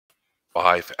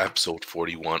5, episode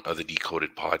 41 of the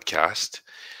Decoded podcast.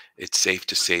 It's safe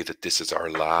to say that this is our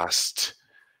last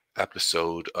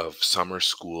episode of summer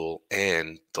school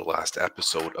and the last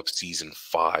episode of season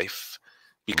 5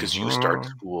 because you start Mhm.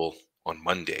 school on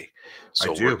Monday. I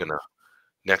So we're do. gonna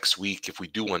next week, if we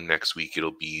do one next week,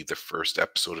 it'll be the first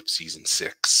episode of season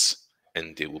 6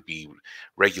 and it will be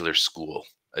regular school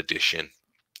edition,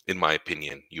 in my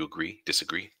opinion. You agree?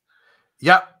 Disagree?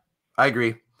 Yeah, I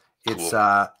agree. It's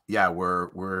Cool. yeah,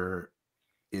 we're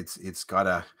it's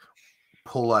gotta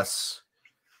pull us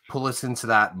into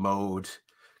that mode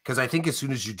because I think as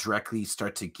soon as you directly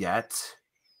start to get,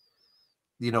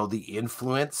 the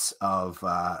influence of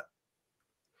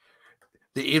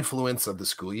the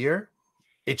school year,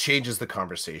 it changes the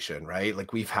conversation, right?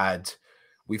 Like we've had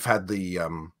the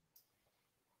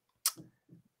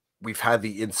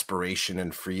inspiration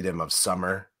and freedom of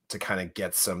summer to kind of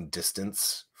get some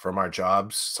distance from our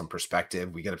jobs, some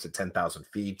perspective. We get up to 10,000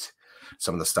 feet.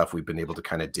 Some of the stuff we've been able to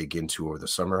kind of dig into over the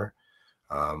summer,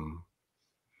 um,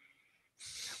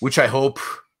 which I hope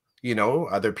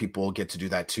other people get to do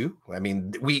that too. I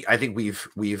mean, I think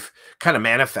we've kind of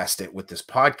manifest it with this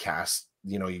podcast.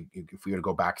 If we were to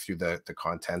go back through the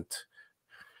content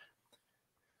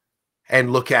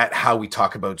and look at how we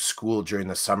talk about school during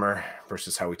the summer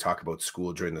versus how we talk about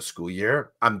school during the school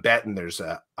year, I'm betting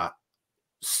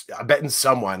I'm betting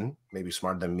someone maybe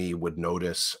smarter than me would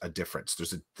notice a difference.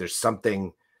 There's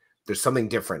something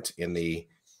different in the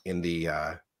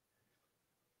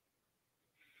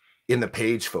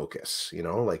page focus,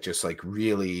 like just like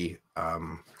really.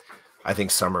 I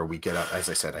think summer we get up, as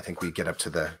I said, I think we get up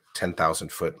to the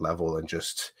 10,000-foot level and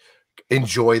just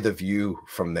enjoy the view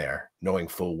from there, knowing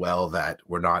full well that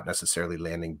we're not necessarily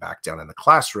landing back down in the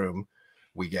classroom.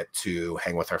 We get to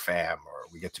hang with our fam, or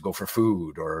we get to go for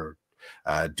food, or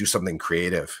do something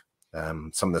creative.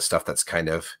 Some of the stuff that's kind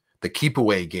of the keep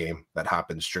away game that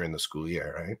happens during the school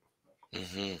year, right?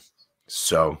 Hmm.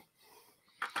 So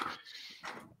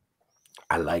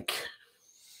I like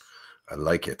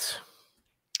it.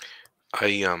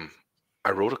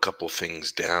 I wrote a couple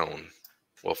things down.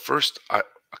 Well, first, a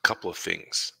couple of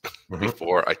things Mhm.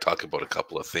 before I talk about a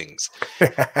couple of things.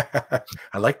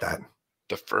 I like that.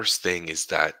 The first thing is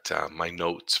that my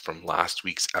notes from last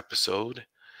week's episode,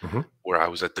 Mhm. where I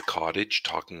was at the cottage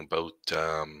talking about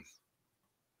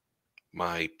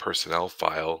my personnel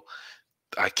file,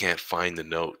 I can't find the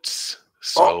notes.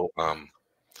 Oh, So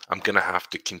I'm gonna have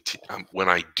to continue when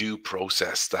I do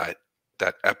process that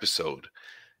episode.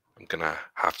 I'm gonna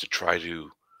have to try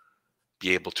to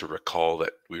be able to recall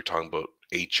that we were talking about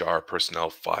HR personnel oh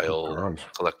file God.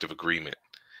 collective agreement.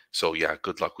 So yeah,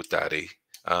 good luck with that, eh?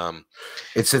 Um,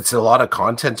 It's a lot of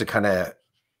content to kind of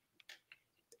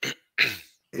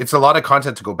it's a lot of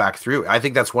content to go back through. I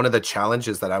think that's one of the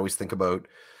challenges that I always think about.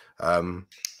 Um,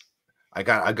 I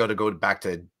got to go back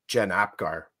to Jen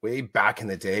Apgar. Way back in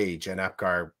the day, Jen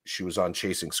Apgar, she was on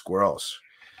Chasing Squirrels.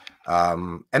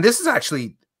 And this is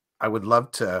actually, I would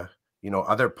love to,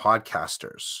 other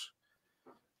podcasters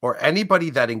or anybody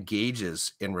that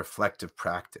engages in reflective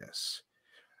practice.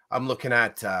 I'm looking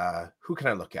at who can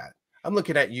I look at? I'm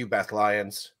looking at you, Beth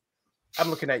Lyons. I'm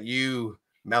looking at you,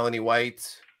 Melanie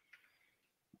White,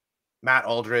 Matt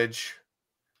Aldridge,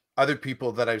 other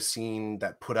people that I've seen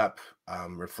that put up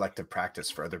reflective practice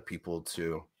for other people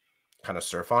to kind of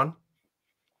surf on.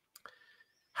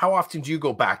 How often do you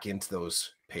go back into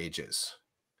those pages?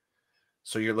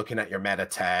 So you're looking at your meta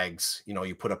tags,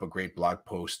 you put up a great blog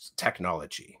post,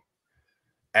 technology,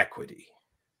 equity,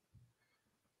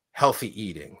 healthy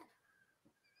eating,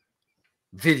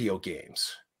 video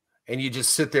games, and you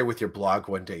just sit there with your blog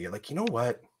one day. You're like, you know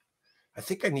what? I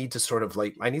think I need to sort of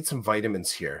I need some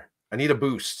vitamins here. I need a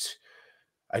boost.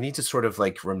 I need to sort of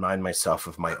remind myself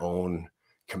of my own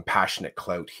compassionate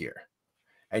clout here.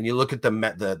 And you look at the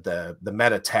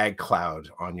meta tag cloud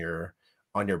on your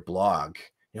blog.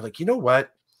 You're like, you know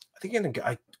what? I think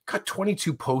I got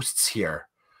 22 posts here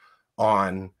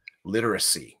on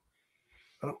literacy.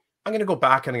 I'm going to go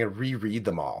back and I'm going to reread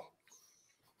them all.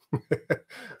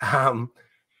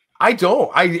 I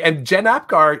don't. And Jen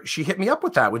Apgar, she hit me up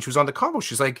with that when she was on the convo.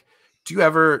 She's like, do you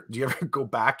ever go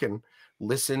back and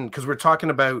listen? Because we're talking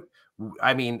about,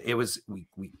 I mean, it was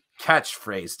we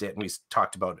catchphrased it and we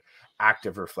talked about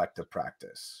active reflective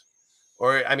practice.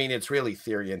 Or I mean, it's really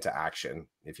theory into action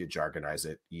if you jargonize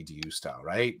it EDU style,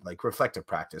 right? Like reflective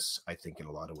practice, I think in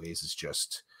a lot of ways is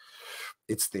just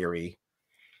it's theory.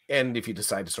 And if you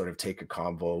decide to sort of take a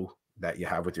convo that you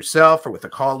have with yourself or with a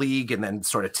colleague and then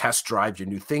sort of test drive your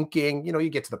new thinking, you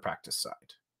get to the practice side.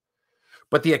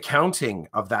 But the accounting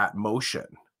of that motion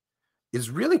is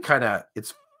really kind of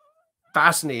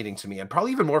fascinating to me, and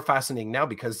probably even more fascinating now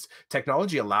because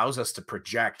technology allows us to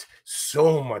project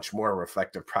so much more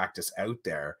reflective practice out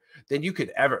there than you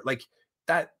could ever like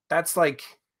that's like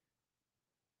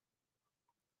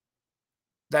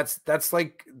that's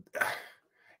like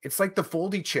it's like the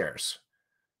foldy chairs,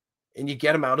 and you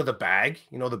get them out of the bag,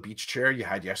 you know, the beach chair you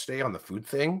had yesterday on the food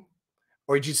thing.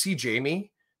 Or did you see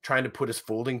Jamie trying to put his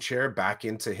folding chair back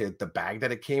into the bag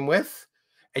that it came with?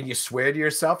 And you swear to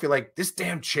yourself, you're like, this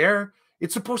damn chair,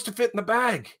 it's supposed to fit in the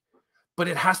bag, but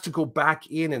it has to go back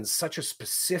in such a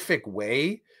specific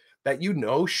way that, you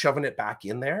know, shoving it back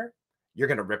in there, you're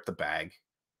going to rip the bag.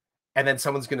 And then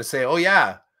someone's going to say, oh,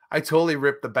 yeah, I totally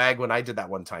ripped the bag when I did that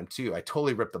one time, too. I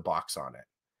totally ripped the box on it.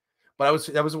 But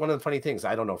that was one of the funny things.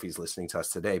 I don't know if he's listening to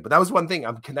us today, but that was one thing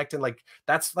I'm connecting.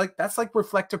 That's like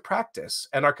reflective practice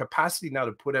and our capacity now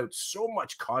to put out so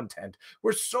much content.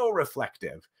 We're so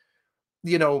reflective,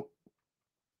 you know,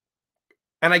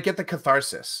 and I get the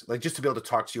catharsis, like just to be able to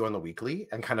talk to you on the weekly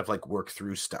and kind of like work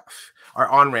through stuff. Our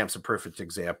on-ramp's a perfect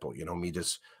example, you know,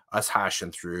 us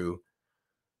hashing through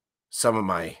some of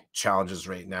my challenges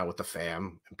right now with the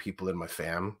fam and people in my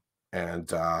fam, and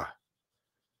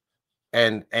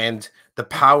the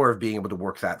power of being able to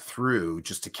work that through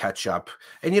just to catch up.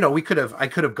 And, you know, I could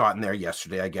have gotten there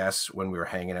yesterday, I guess, when we were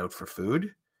hanging out for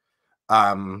food.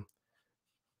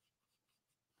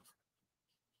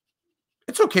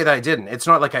 It's okay that I didn't. It's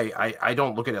not like I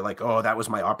don't look at it like, oh, that was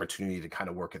my opportunity to kind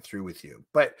of work it through with you.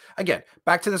 But again,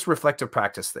 back to this reflective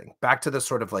practice thing, back to this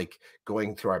sort of like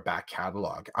going through our back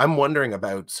catalog. I'm wondering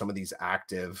about some of these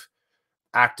active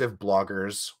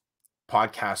bloggers,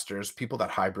 podcasters, people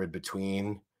that hybrid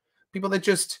between, people that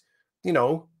just, you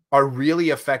know, are really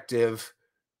effective,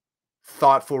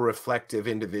 thoughtful, reflective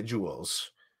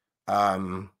individuals.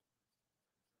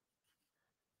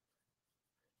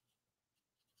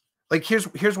 Like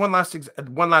here's one last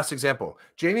example.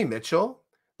 Jamie Mitchell,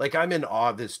 like I'm in awe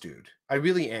of this dude. I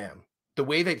really am. The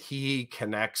way that he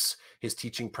connects his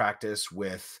teaching practice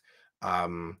with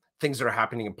things that are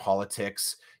happening in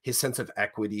politics, his sense of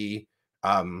equity,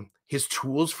 his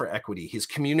tools for equity, his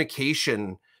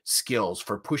communication skills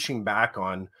for pushing back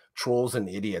on trolls and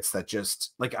idiots that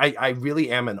just like I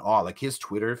really am in awe. Like his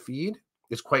Twitter feed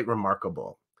is quite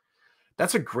remarkable.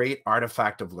 That's a great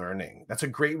artifact of learning. That's a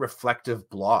great reflective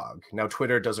blog. Now,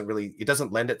 Twitter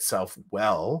doesn't lend itself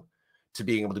well to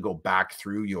being able to go back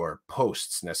through your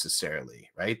posts necessarily,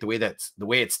 right? The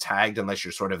way it's tagged, unless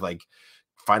you're sort of like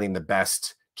finding the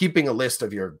best, keeping a list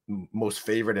of your most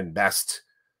favorite and best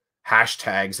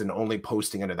hashtags and only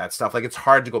posting under that stuff. Like it's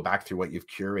hard to go back through what you've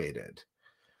curated.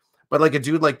 But like a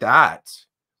dude like that,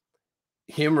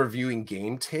 him reviewing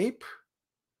game tape,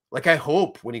 like I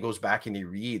hope when he goes back and he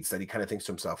reads that he kind of thinks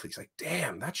to himself, he's like,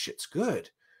 damn, that shit's good.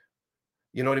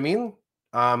 You know what I mean?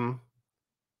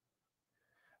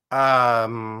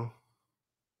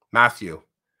 Matthew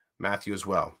as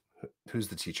well. Who's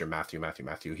the teacher? Matthew.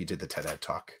 He did the TED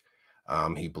talk.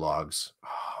 He blogs.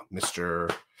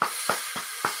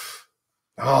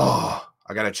 Oh,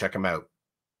 I gotta check him out.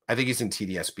 I think he's in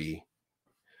TDSB,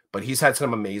 but he's had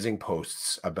some amazing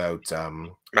posts about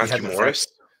Matthew Morris.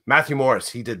 Matthew Morris.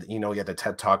 He did, you know, he had the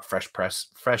TED talk, Fresh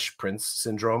Prince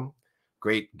Syndrome.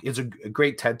 Great. It's a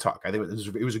great TED talk. I think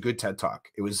it was a good TED talk.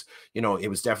 It was, you know, it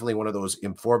was definitely one of those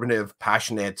informative,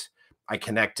 passionate. I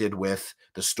connected with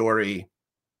the story.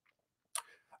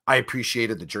 I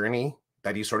appreciated the journey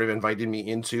that he sort of invited me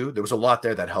into. There was a lot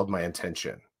there that held my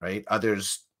attention, right?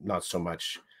 Others, not so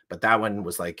much, but that one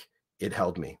was like, it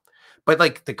held me. But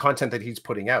like the content that he's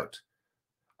putting out,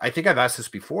 I think I've asked this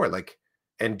before, like,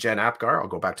 and Jen Apgar, I'll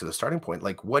go back to the starting point.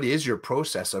 Like, what is your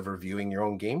process of reviewing your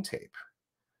own game tape?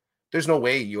 There's no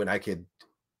way you and I could,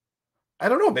 I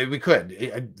don't know, maybe we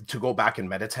could, to go back and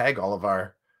meta tag all of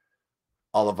our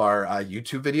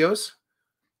YouTube videos.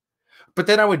 But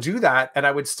then I would do that and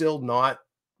I would still not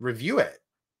review it.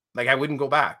 Like I wouldn't go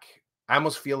back. I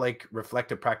almost feel like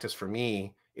reflective practice for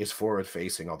me is forward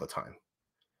facing all the time.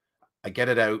 I get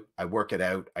it out. I work it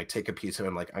out. I take a piece of it.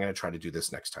 I'm like, I'm going to try to do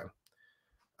this next time.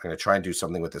 I'm going to try and do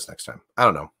something with this next time. I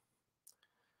don't know.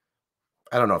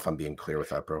 I don't know if I'm being clear with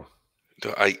that, bro.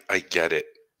 I get it.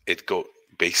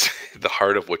 Basically, the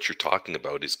heart of what you're talking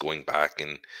about is going back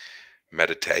and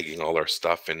meta tagging all our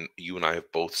stuff. And you and I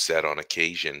have both said on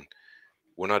occasion,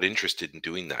 we're not interested in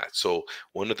doing that. So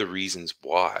one of the reasons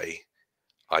why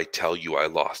I tell you I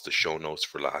lost the show notes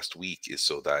for last week is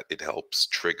so that it helps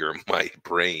trigger my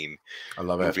brain. I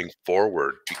love moving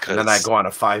forward. Because and then I go on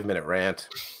a 5-minute rant,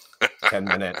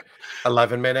 10-minute,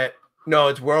 11-minute.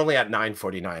 No, we're only at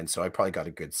 9:49, so I probably got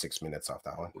a good 6 minutes off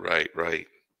that one. Right.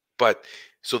 But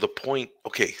So the point,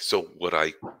 okay, so what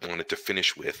I wanted to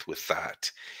finish with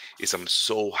that is I'm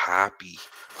so happy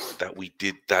that we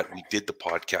did the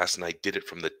podcast and I did it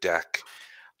from the deck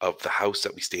of the house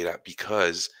that we stayed at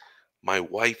because my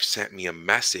wife sent me a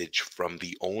message from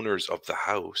the owners of the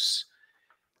house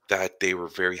that they were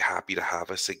very happy to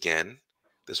have us again.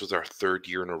 This was our third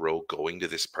year in a row going to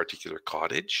this particular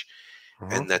cottage,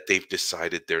 and Mhm. that they've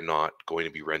decided they're not going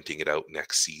to be renting it out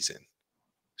next season.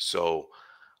 So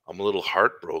I'm a little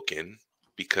heartbroken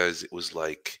because it was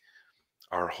like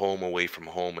our home away from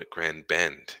home at Grand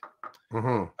Bend.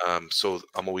 Mhm. So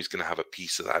I'm always going to have a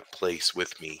piece of that place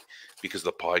with me because of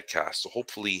the podcast. So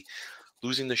hopefully,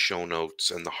 losing the show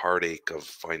notes and the heartache of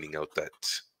finding out that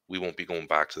we won't be going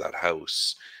back to that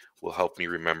house will help me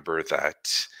remember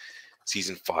that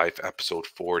season 5, episode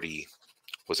 40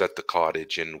 was at the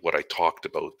cottage and what I talked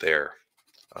about there.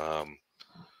 Um,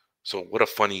 so what a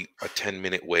funny, a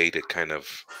 10-minute way to kind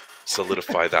of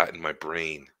solidify that in my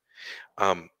brain.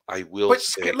 I will But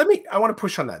say, I want to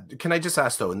push on that. Can I just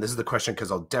ask though, and this is the question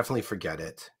because I'll definitely forget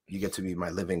it. You get to be my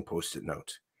living post-it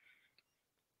note.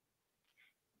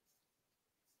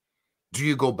 Do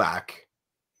you go back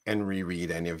and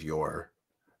reread any of your,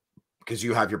 because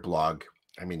you have your blog.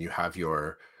 I mean, you have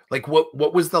your, like,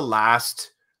 what was the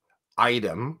last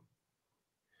item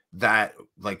that,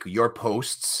 like, your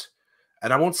posts,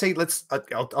 and I won't say,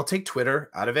 I'll take Twitter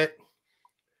out of it.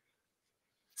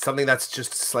 Something that's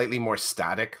just slightly more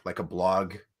static, like a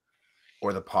blog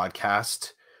or the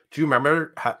podcast. Do you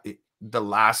remember the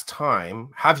last time?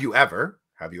 Have you ever,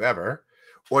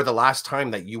 or the last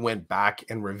time that you went back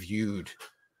and reviewed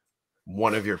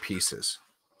one of your pieces?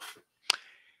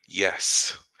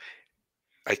 yes,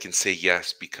 I can say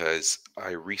yes because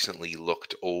I recently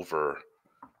looked over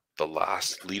the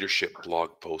last leadership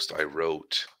blog post I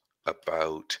wrote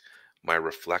about my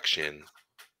reflection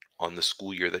on the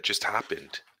school year that just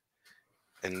happened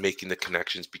and making the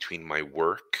connections between my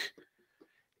work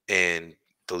and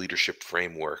the leadership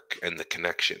framework and the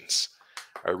connections.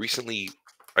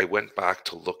 I went back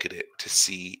to look at it to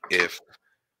see if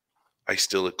I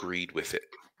still agreed with it.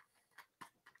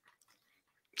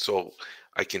 So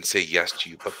I can say yes to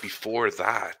you, but before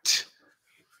that,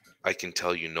 I can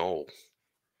tell you no.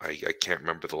 I can't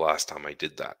remember the last time I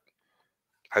did that.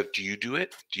 How do you do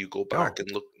it? Do you go back No,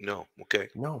 and look? No. Okay.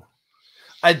 no.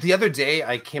 The other day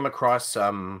I came across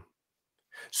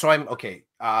so I'm okay.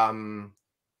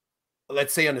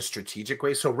 Let's say in a strategic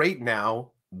way. So right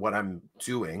now, what I'm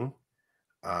doing,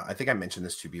 I think I mentioned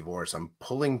this to you before, is I'm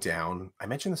pulling down. I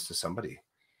mentioned this to somebody.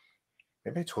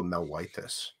 Maybe I told Mel White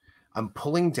this. I'm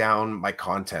pulling down my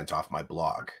content off my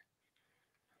blog,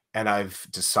 and I've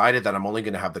decided that I'm only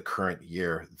going to have the current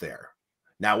year there.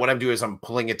 Now, what I'm doing is I'm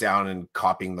pulling it down and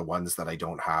copying the ones that I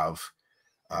don't have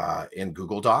in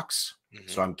Google Docs.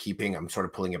 So Hmm. I'm sort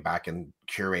of pulling it back and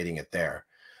curating it there.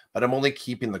 But I'm only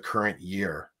keeping the current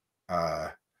year, uh,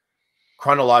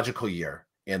 chronological year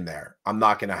in there. I'm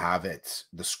not going to have it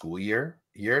the school year.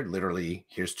 Literally,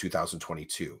 here's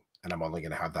 2022. And I'm only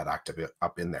going to have that active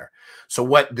up in there. So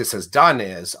what this has done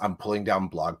is I'm pulling down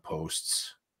blog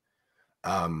posts,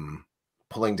 um,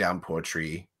 pulling down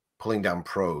poetry, pulling down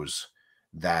prose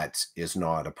that is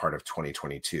not a part of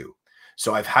 2022.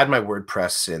 So I've had my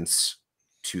WordPress since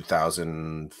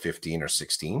 2015 or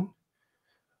 16.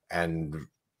 And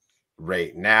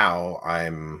right now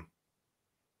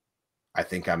I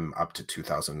think I'm up to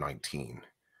 2019.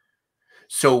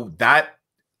 So that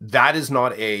is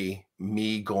not a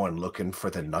me going looking for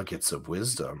the nuggets of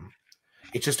wisdom.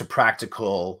 It's just a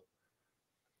practical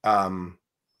um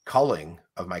culling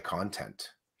of my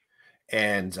content.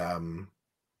 And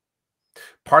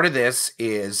part of this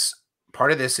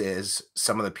is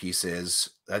some of the pieces,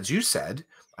 as you said,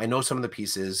 I know some of the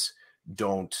pieces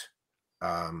don't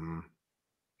um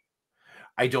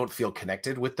I don't feel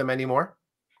connected with them anymore.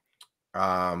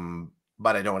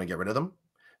 But I don't want to get rid of them.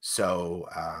 So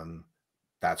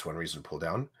that's one reason to pull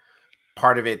down.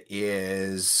 Part of it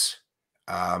is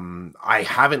I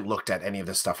haven't looked at any of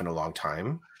this stuff in a long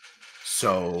time.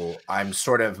 So I'm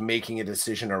sort of making a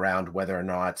decision around whether or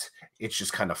not it's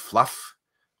just kind of fluff,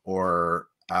 or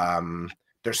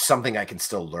there's something I can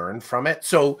still learn from it.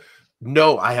 So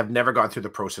no, I have never gone through the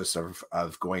process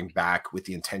of going back with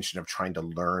the intention of trying to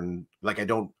learn. Like I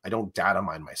don't data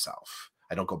mine myself.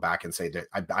 I don't go back and say that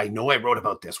I know I wrote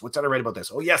about this. What's that I write about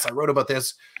this? Oh yes, I wrote about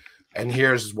this, and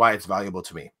here's why it's valuable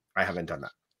to me. I haven't done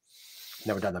that.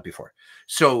 Never done that before.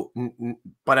 So,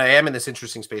 but I am in this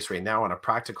interesting space right now on a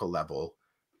practical level.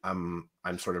 I'm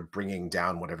sort of bringing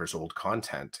down whatever's old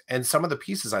content, and some of the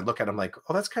pieces I look at, I'm like,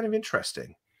 oh, that's kind of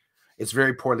interesting. It's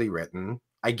very poorly written.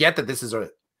 I get that this is a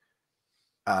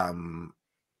um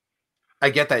I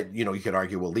get that, you could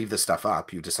argue, well, leave this stuff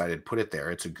up. You decided to put it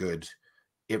there.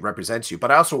 It represents you.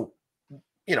 But I also,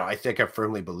 I think I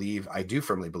do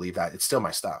firmly believe that it's still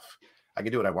my stuff. I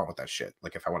can do what I want with that shit.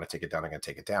 Like if I want to take it down, I'm going to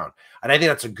take it down. And I think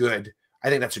that's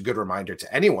a good reminder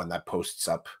to anyone that posts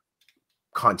up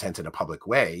content in a public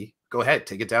way. Go ahead,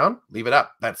 take it down, leave it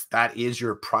up. That is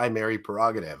your primary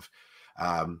prerogative.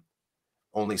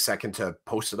 Only second to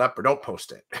post it up or don't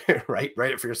post it, right?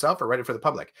 Write it for yourself or write it for the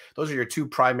public. Those are your two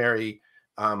primary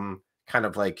kind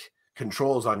of like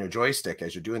controls on your joystick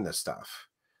as you're doing this stuff.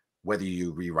 Whether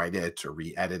you rewrite it or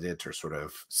re-edit it or sort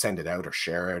of send it out or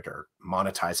share it or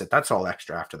monetize it, that's all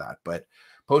extra after that. But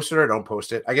post it or don't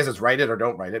post it. I guess it's write it or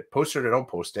don't write it. Post it or don't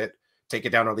post it. Take it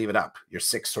down or leave it up. Your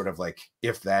 6 sort of like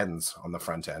if-thens on the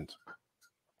front end.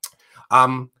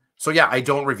 So yeah, I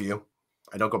don't review.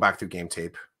 I don't go back through game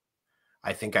tape.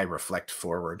 I think I reflect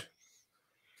forward.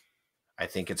 I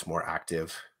think it's more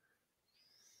active.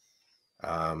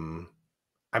 I'm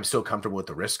still comfortable with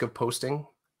the risk of posting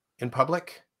in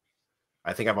public.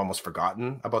 I think I've almost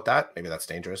forgotten about that. Maybe that's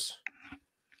dangerous.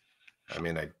 I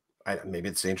mean, maybe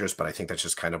it's dangerous, but I think that's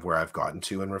just kind of where I've gotten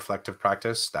to in reflective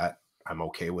practice, that I'm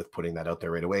okay with putting that out there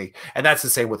right away. And that's the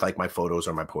same with like my photos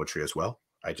or my poetry as well.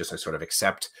 I sort of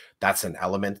accept that's an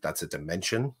element, that's a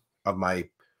dimension of my,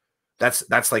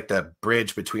 that's like the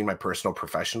bridge between my personal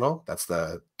professional. That's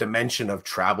the dimension of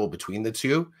travel between the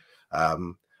two.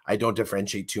 I don't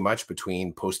differentiate too much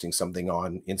between posting something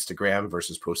on Instagram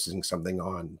versus posting something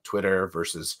on Twitter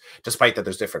versus, despite that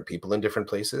there's different people in different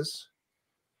places.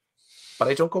 But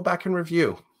I don't go back and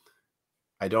review.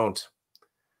 I don't.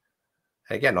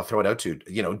 And again, I'll throw it out to,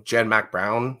 Jen Mac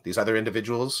Brown, these other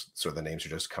individuals. So the names are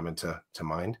just coming to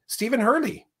mind. Stephen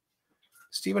Hurley,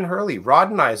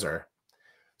 Rodenizer,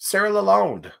 Sarah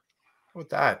Lalonde. How about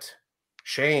that?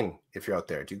 Shane, if you're out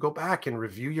there, do you go back and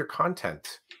review your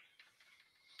content?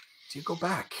 Do you go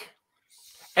back?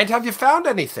 And have you found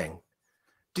anything?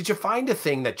 Did you find a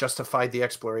thing that justified the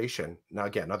exploration? Now,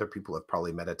 again, other people have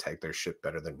probably meta tagged their shit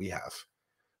better than we have.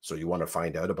 So you want to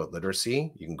find out about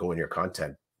literacy, you can go in your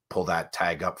content, pull that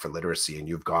tag up for literacy, and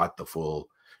you've got the full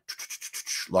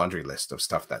laundry list of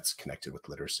stuff that's connected with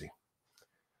literacy.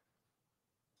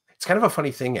 It's kind of a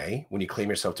funny thing, when you claim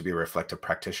yourself to be a reflective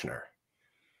practitioner.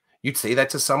 You'd say that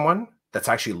to someone that's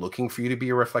actually looking for you to be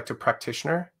a reflective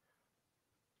practitioner,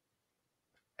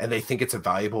 and they think it's a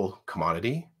valuable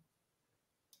commodity.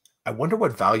 I wonder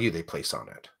what value they place on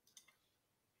it.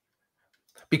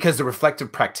 Because the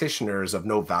reflective practitioner is of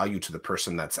no value to the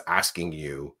person that's asking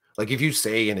you. Like if you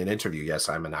say in an interview, yes,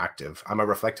 I'm a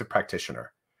reflective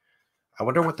practitioner. I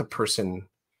wonder what the person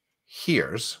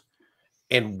hears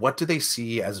and what do they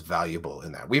see as valuable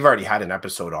in that. We've already had an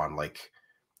episode on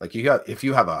if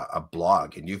you have a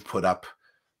blog and you've put up,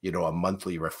 a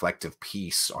monthly reflective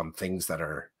piece on things that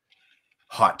are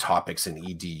hot topics in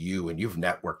EDU, and you've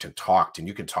networked and talked, and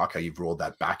you can talk how you've rolled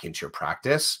that back into your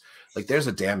practice. Like there's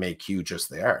a damn AQ just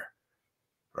there,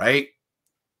 right?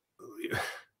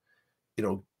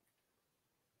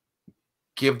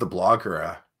 Give the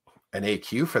blogger an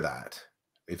AQ for that.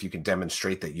 If you can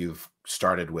demonstrate that you've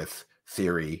started with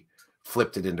theory,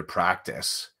 flipped it into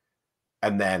practice,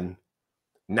 and then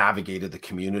navigated the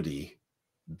community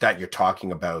that you're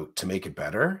talking about to make it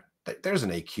better, there's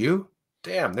an AQ.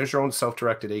 Damn, there's your own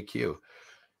self-directed AQ.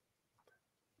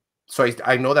 So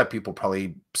I know that people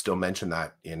probably still mention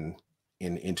that in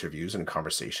interviews and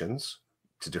conversations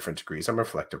to different degrees. I'm a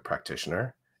reflective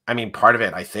practitioner. I mean, part of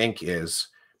it, I think, is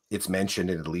it's mentioned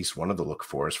in at least one of the look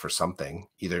fors for something,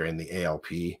 either in the ALP,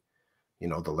 the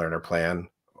learner plan,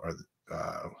 or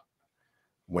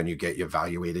when you get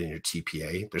evaluated in your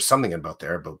TPA. There's something about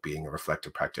being a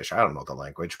reflective practitioner. I don't know the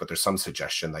language, but there's some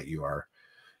suggestion that you are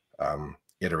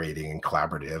iterating and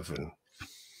collaborative. And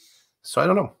so I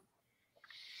don't know.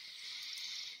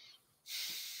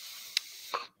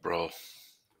 Bro,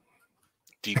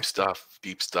 deep stuff.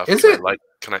 Is it?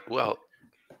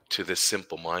 To this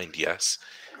simple mind, yes.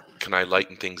 Can I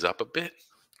lighten things up a bit?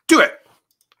 Do it.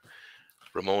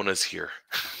 Ramona's here.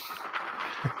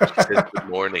 She said, good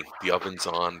morning. The oven's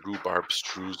on. Rhubarb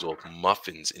streusel,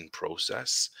 muffins in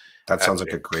process. That sounds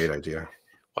like a great idea.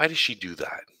 Why does she do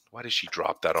that? Why does she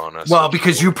drop that on us? Well,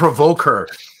 because you provoke her.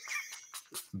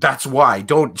 That's why.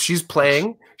 She's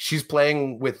playing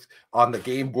on the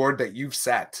game board that you've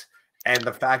set. And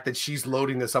the fact that she's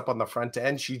loading this up on the front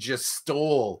end, she just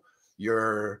stole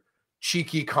your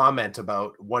cheeky comment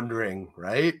about wondering,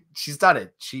 right? She's done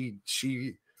it. She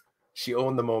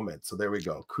owned the moment. So there we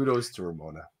go. Kudos to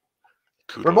Ramona.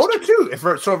 Ramona too. If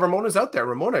Ramona's out there,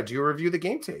 Ramona, do you review the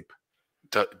game tape?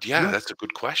 Yeah, that's a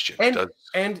good question.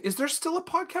 And is there still a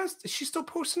podcast? Is she still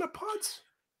posting up pods?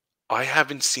 I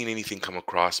haven't seen anything come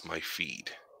across my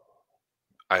feed.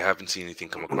 I haven't seen anything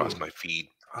come across my feed.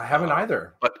 I haven't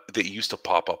either. But they used to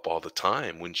pop up all the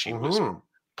time when she was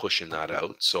pushing that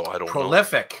out. So I don't know.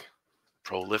 Prolific.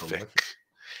 Prolific.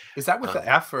 Is that with the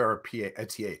F or a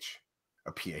TH?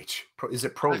 A PH. Is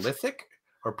it prolific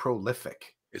or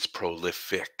prolific? It's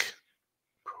prolific.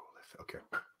 Prolific. Okay.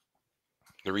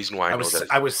 The reason why I know that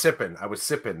I was sipping,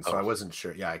 so I wasn't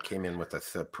sure. Yeah, I came in with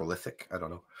the prolific. I don't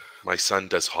know. My son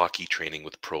does hockey training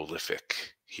with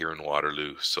Prolific here in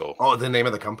Waterloo. So the name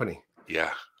of the company.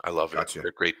 Yeah, I love Gotcha. it.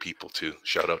 They're great people too.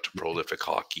 Shout out to Prolific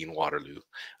Hockey in Waterloo.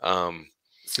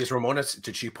 See, is Ramona,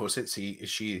 did she post it? See,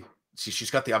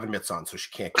 she's got the oven mitts on, so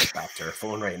she can't get back to her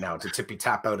phone right now to tippy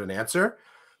tap out an answer.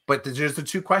 But there's the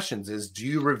two questions: is do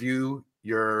you review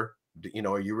are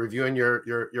you reviewing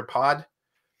your pod?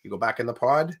 You go back in the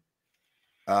pod.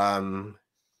 I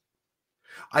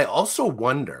also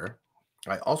wonder.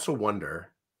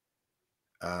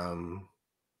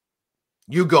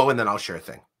 You go and then I'll share a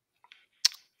thing.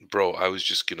 Bro, I was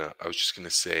just gonna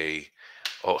say,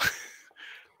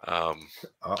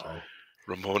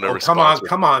 Ramona. Oh,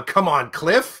 come on,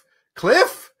 Cliff.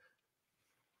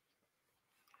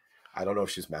 I don't know if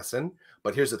she's messing,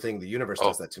 but here's the thing: the universe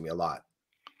does that to me a lot.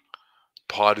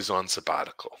 Pod is on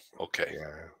sabbatical. Okay.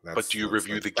 Yeah. But do you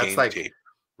review the game tape,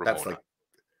 Ramona?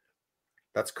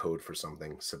 That's code for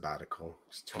something. Sabbatical.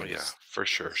 Oh yeah, for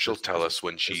sure. She'll tell us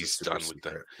when she's done with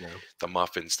the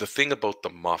muffins. The thing about the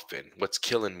muffin, what's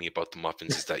killing me about the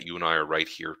muffins is that you and I are right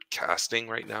here casting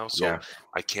right now, so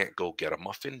I can't go get a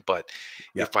muffin. But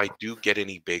if I do get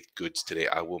any baked goods today,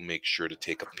 I will make sure to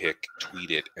take a pic,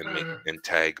 tweet it, and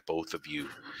tag both of you.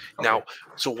 Okay. Now,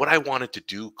 so what I wanted to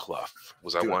do, Clough,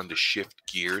 was I wanted to shift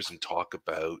gears and talk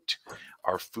about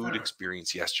our food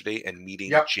experience yesterday and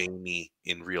meeting Jamie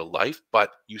in real life. But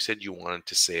you said you wanted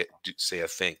to say a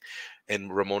thing,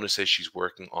 and Ramona says she's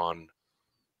working on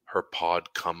her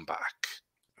pod comeback.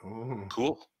 Ooh.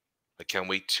 Cool. I can't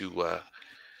wait to.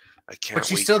 But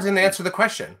she still didn't answer the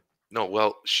question. No,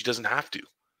 well, she doesn't have to.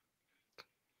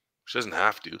 She doesn't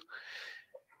have to.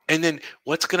 And then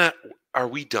are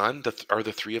we done? Are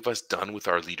the three of us done with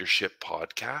our leadership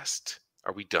podcast?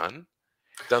 Are we done?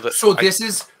 That's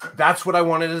what I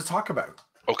wanted to talk about.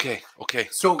 Okay.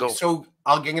 So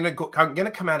I'm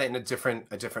gonna come at it in a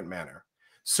different manner.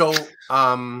 So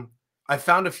I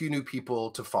found a few new people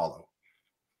to follow.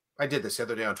 I did this the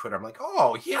other day on Twitter. I'm like,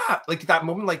 oh yeah, like that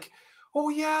moment, like, oh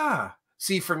yeah.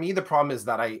 See, for me, the problem is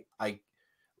that I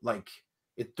like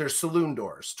it. There's saloon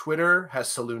doors. Twitter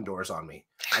has saloon doors on me.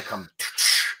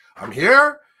 I'm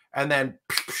here, and then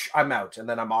I'm out, and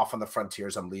then I'm off on the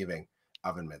frontiers. I'm leaving.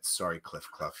 Oven mitts. Sorry, Cliff.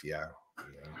 Yeah.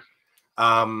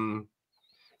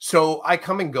 So I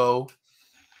come and go.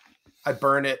 I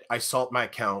burn it. I salt my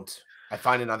account. I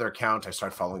find another account. I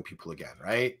start following people again.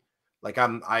 Right? Like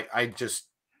I just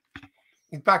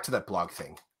back to that blog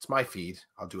thing. It's my feed.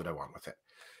 I'll do what I want with it.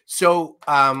 So,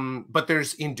 but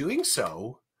in doing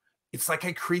so, it's like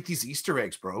I create these Easter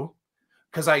eggs, bro.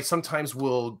 Because I sometimes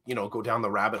will, go down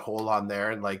the rabbit hole on there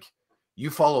and like, you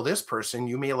follow this person,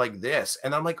 you may like this.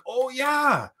 And I'm like, oh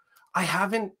yeah, I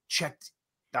haven't checked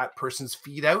that person's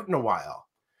feed out in a while.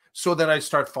 So then I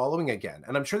start following again.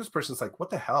 And I'm sure this person's like, what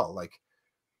the hell? Like,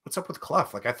 what's up with Clough?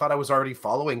 Like, I thought I was already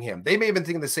following him. They may have been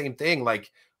thinking the same thing.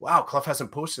 Like, wow, Clough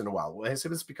hasn't posted in a while. Well, I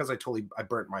said it's because I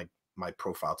burnt my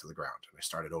profile to the ground and I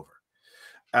started over.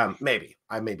 Maybe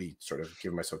I may be sort of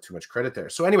giving myself too much credit there.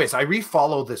 So anyways, I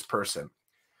refollow this person.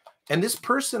 And this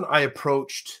person I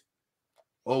approached,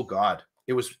 oh God,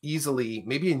 it was easily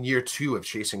maybe in year 2 of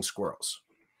Chasing Squirrels.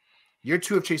 Year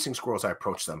 2 of Chasing Squirrels, I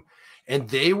approached them. And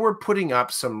they were putting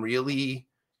up some really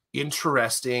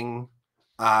interesting,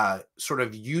 sort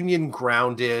of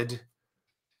union-grounded,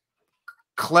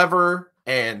 clever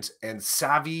and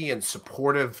savvy and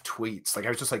supportive tweets. Like I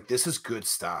was just like, this is good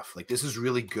stuff. Like this is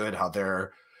really good how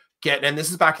they're getting. And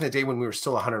this is back in the day when we were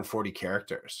still 140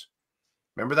 characters.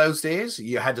 Remember those days?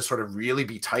 You had to sort of really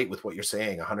be tight with what you're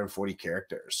saying, 140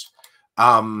 characters.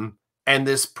 And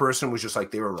this person was just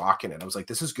like, they were rocking it. I was like,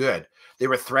 this is good. They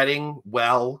were threading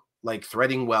well.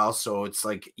 So it's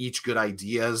like each good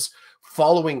ideas,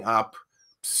 following up,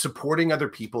 supporting other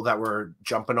people that were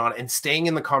jumping on and staying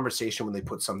in the conversation when they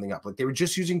put something up. Like they were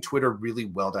just using Twitter really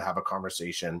well to have a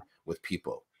conversation with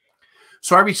people.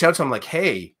 So I reached out to them like,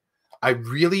 hey, I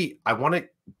want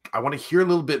to hear a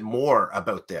little bit more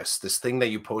about this thing that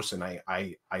you posted. And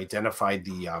I identified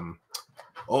the,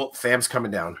 fam's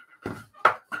coming down.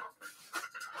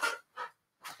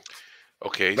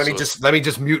 Okay. Let me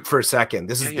just mute for a second.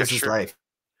 This is life.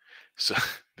 So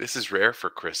this is rare for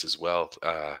Chris as well.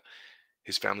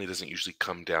 His family doesn't usually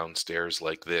come downstairs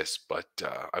like this, but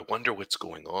I wonder what's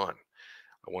going on.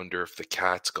 I wonder if the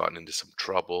cat's gotten into some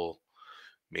trouble.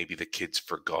 Maybe the kids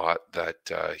forgot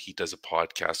that he does a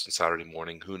podcast on Saturday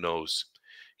morning. Who knows?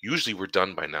 Usually we're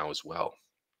done by now as well.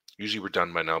 Usually we're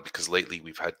done by now because lately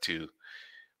we've had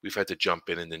to jump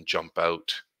in and then jump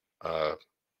out. Uh,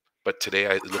 but today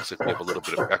it looks like we have a little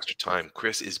bit of extra time.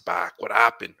 Chris is back. What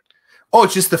happened? Oh,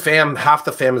 it's just the fam. Half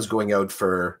the fam is going out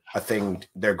for a thing.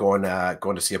 They're going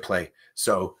to see a play.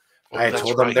 So I had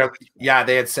told them, yeah,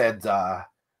 they had said,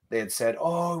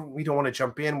 oh, we don't want to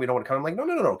jump in. We don't want to come. I'm like,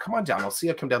 no. Come on down. I'll see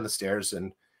you come down the stairs.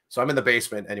 And so I'm in the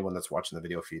basement. Anyone that's watching the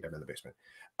video feed, I'm in the basement.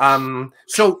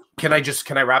 So can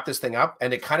I wrap this thing up?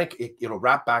 And it'll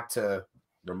wrap back to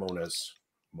Ramona's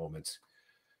moments.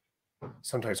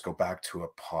 Sometimes go back to a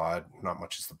pod. Not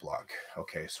much is the blog.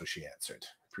 Okay. So she answered.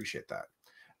 Appreciate that.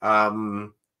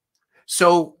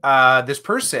 So this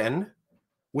person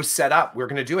was set up. We're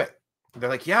going to do it. They're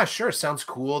like, yeah, sure. Sounds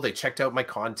cool. They checked out my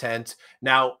content.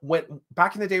 Now,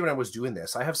 back in the day when I was doing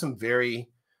this, I have some very,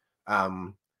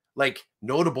 like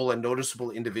notable and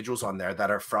noticeable individuals on there that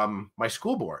are from my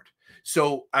school board.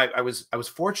 So I was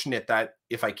fortunate that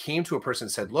if I came to a person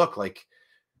and said, look, like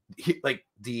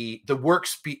the work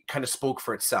kind of spoke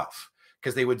for itself.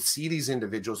 Because they would see these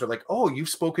individuals are like, oh, you've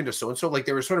spoken to so-and-so. Like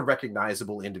they were sort of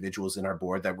recognizable individuals in our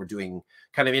board that were doing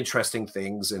kind of interesting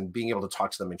things, and being able to talk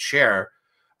to them and share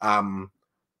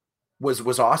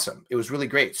was awesome. It was really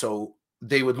great. So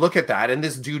they would look at that, and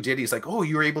this dude did. He's like, oh,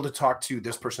 you were able to talk to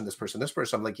this person, this person, this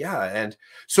person. I'm like, yeah. And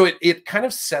so it kind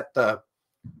of set the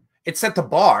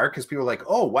bar, because people were like,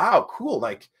 oh, wow, cool.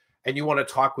 Like, and you want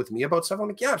to talk with me about stuff? I'm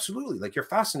like, yeah, absolutely. Like, you're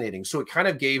fascinating. So it kind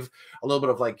of gave a little bit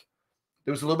of like,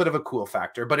 there was a little bit of a cool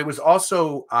factor, but it was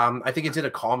also, I think it did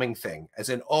a calming thing, as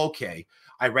in, okay,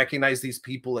 I recognize these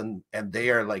people and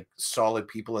they are like solid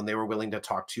people and they were willing to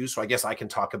talk to. So I guess I can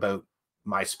talk about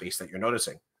my space that you're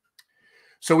noticing.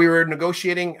 So we were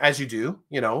negotiating, as you do,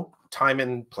 time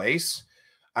and place.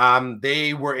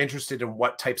 They were interested in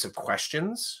what types of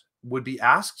questions would be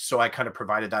asked. So I kind of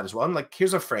provided that as well. I'm like,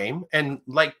 here's a frame. And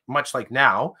like, much like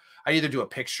now, I either do a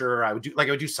picture, I would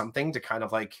do something to kind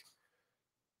of like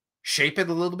shape it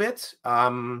a little bit.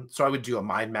 So I would do a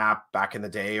mind map back in the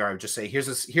day, or I would just say,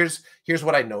 here's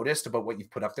what I noticed about what you've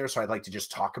put up there. So I'd like to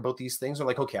just talk about these things. Or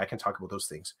like, okay, I can talk about those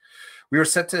things. We were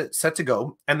set to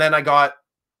go. And then I got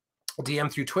a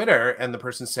DM through Twitter, and the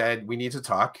person said, we need to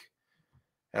talk.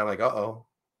 And I'm like, uh-oh,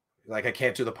 like I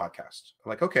can't do the podcast. I'm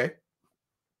like, okay.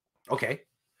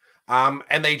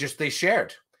 And they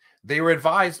shared, they were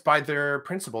advised by their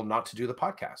principal not to do the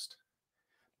podcast,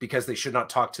 because they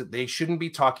shouldn't be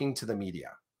talking to the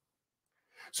media.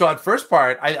 So at first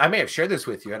part, I may have shared this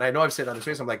with you, and I know I've said on the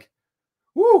space, I'm like,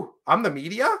 woo, I'm the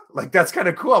media? Like, that's kind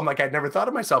of cool. I'm like, I'd never thought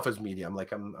of myself as media. I'm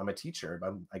like, I'm a teacher,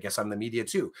 but I guess I'm the media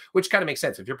too, which kind of makes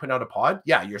sense. If you're putting out a pod,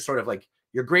 yeah, you're sort of like,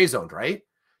 you're gray zoned, right?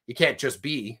 You can't just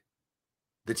be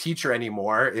the teacher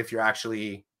anymore if you're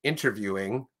actually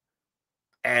interviewing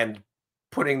and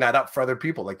putting that up for other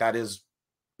people. Like, that is,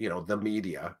 the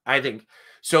media, I think.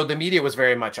 So the media was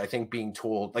very much, I think, being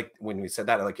told, like when we said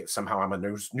that, like somehow I'm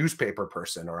a newspaper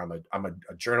person, or I'm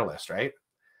a journalist, right?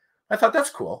 I thought that's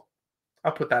cool.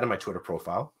 I'll put that in my Twitter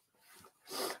profile.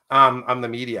 I'm the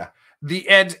media.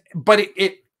 But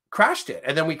it crashed it,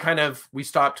 and then we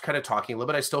stopped kind of talking a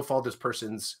little bit. I still followed this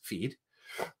person's feed.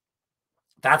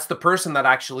 That's the person that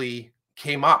actually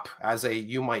came up as a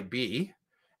you might be,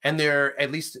 and they're,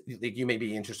 at least you may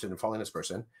be interested in following this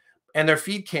person. And their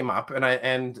feed came up,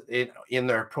 and in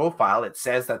their profile, it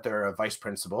says that they're a vice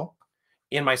principal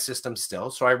in my system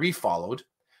still. So I refollowed.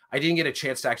 I didn't get a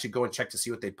chance to actually go and check to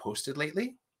see what they posted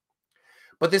lately.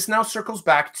 But this now circles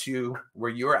back to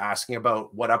where you were asking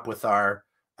about what up with our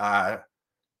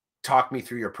talk me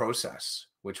through your process,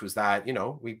 which was that,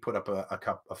 we put up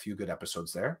a few good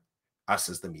episodes there, us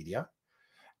as the media.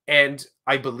 And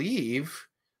I believe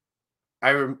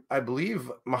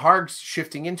Maharg's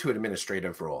shifting into an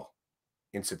administrative role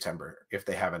in September, if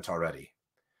they haven't already.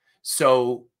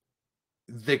 So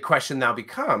the question now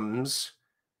becomes,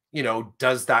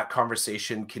 does that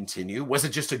conversation continue? Was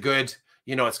it just a good,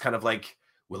 it's kind of like,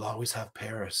 we'll always have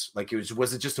Paris. Like,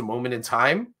 was it just a moment in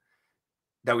time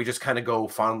that we just kind of go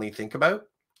fondly think about?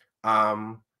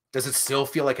 Does it still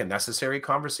feel like a necessary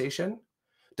conversation?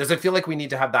 Does it feel like we need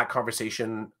to have that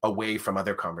conversation away from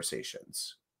other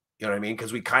conversations? You know what I mean?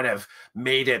 Because we kind of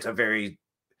made it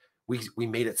we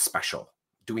made it special.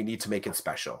 Do we need to make it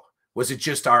special? Was it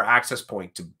just our access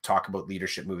point to talk about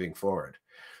leadership moving forward?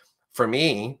 For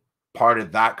me, part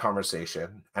of that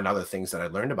conversation and other things that I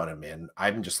learned about him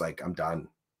I'm just like, I'm done.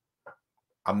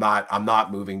 I'm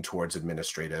not moving towards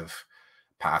administrative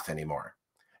path anymore.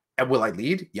 And will I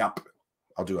lead? Yep.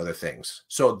 I'll do other things.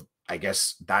 So I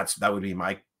guess that would be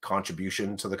my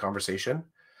contribution to the conversation.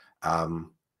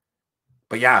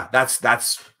 But yeah, that's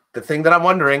the thing that I'm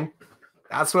wondering.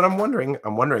 That's what I'm wondering.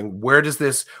 I'm wondering, where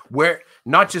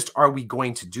not just are we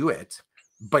going to do it,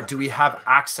 but do we have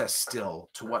access still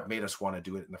to what made us want to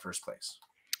do it in the first place?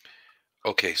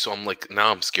 Okay, so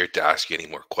now I'm scared to ask you any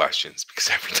more questions, because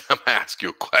every time I ask you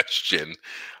a question,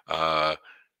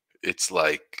 it's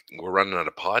like we're running out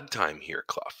of pod time here,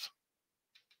 Clough.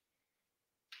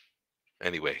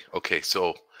 Anyway, okay,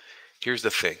 so here's the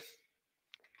thing.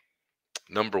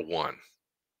 Number one,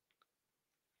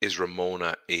 is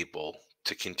Ramona able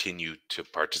to continue to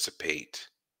participate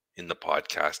in the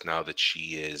podcast now that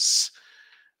she is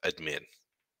admin?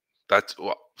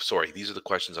 These are the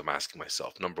questions I'm asking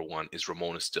myself. Number one, is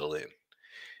Ramona still in?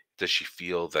 Does she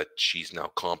feel that she's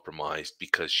now compromised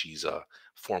because she's a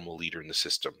formal leader in the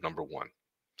system? Number one.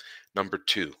 Number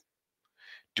two,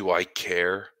 do I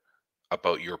care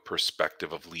about your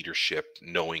perspective of leadership,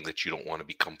 knowing that you don't want to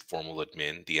become formal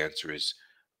admin? The answer is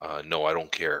no, I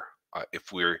don't care. If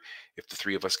the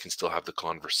three of us can still have the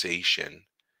conversation,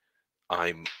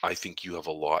 I think you have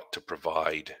a lot to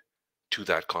provide to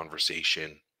that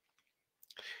conversation.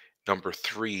 Number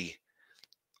three,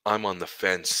 I'm on the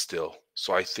fence still.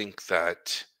 So I think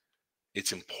that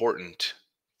it's important.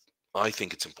 I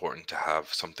think it's important to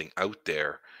have something out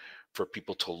there for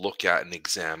people to look at and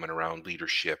examine around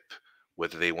leadership,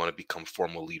 whether they want to become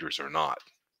formal leaders or not.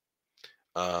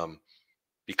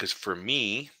 Because for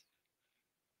me,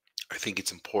 I think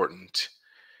it's important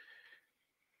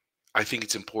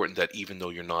that even though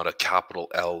you're not a capital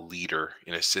L leader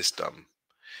in a system,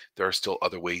 there are still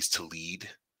other ways to lead,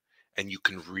 and you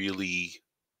can really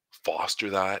foster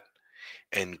that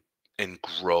and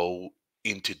grow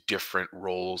into different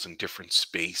roles and different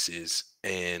spaces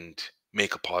and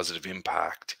make a positive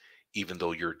impact, even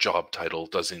though your job title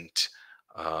doesn't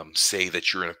say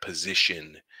that you're in a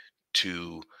position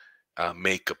to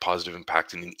make a positive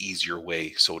impact in an easier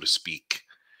way, so to speak.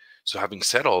 So having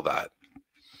said all that,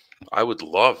 I would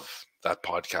love that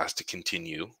podcast to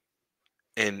continue.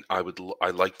 And I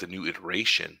like the new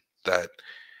iteration that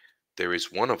there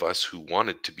is one of us who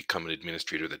wanted to become an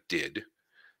administrator that did.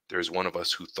 There's one of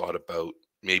us who thought about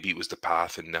maybe it was the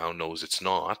path and now knows it's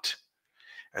not.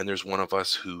 And there's one of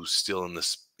us who's still in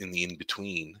the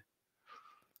in-between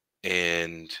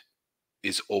and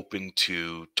is open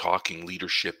to talking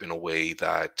leadership in a way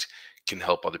that can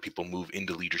help other people move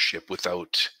into leadership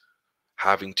without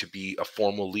having to be a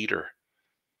formal leader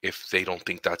if they don't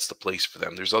think that's the place for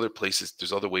them. There's other places,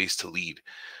 there's other ways to lead.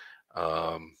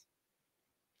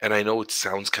 And I know it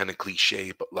sounds kind of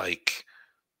cliche, but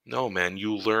no, man,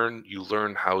 you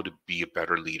learn how to be a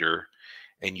better leader,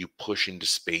 and you push into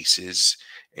spaces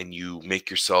and you make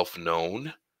yourself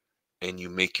known and you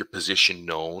make your position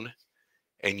known,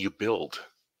 and you build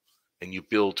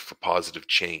for positive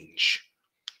change.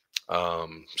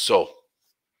 So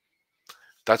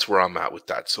that's where I'm at with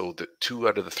that. So the two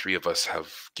out of the three of us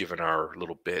have given our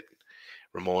little bit.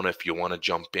 Ramona, if you want to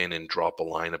jump in and drop a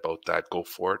line about that, go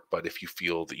for it. But if you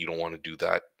feel that you don't want to do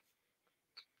that,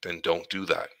 then don't do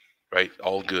that, right?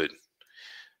 All good.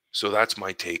 So that's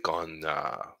my take on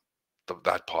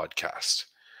that podcast.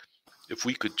 If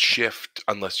we could shift,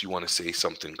 unless you want to say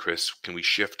something, Chris, can we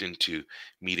shift into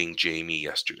meeting Jamie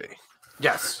yesterday?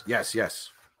 Yes.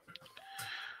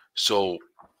 So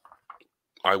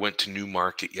I went to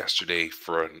Newmarket yesterday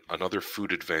for another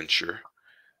food adventure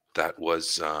that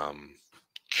was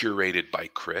curated by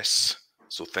Chris.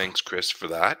 So thanks, Chris, for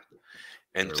that.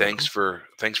 And You're thanks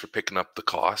for picking up the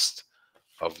cost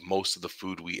of most of the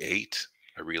food we ate.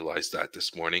 I realized that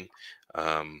this morning.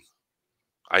 I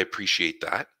appreciate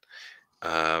that.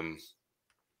 And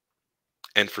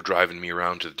for driving me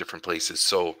around to the different places.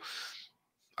 So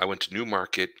I went to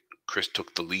Newmarket. Chris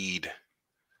took the lead.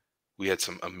 We had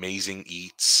some amazing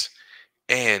eats.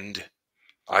 And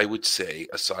I would say,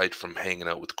 aside from hanging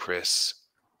out with Chris,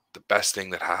 the best thing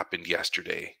that happened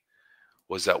yesterday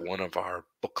was that one of our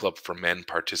book club for men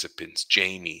participants,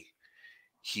 Jamie,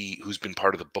 who's been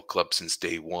part of the book club since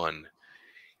day one,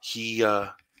 he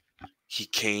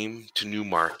came to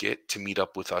Newmarket to meet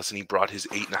up with us, and he brought his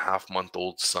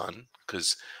 8.5-month-old son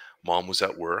because mom was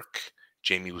at work.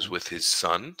 Jamie was with his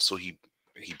son, so he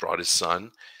brought his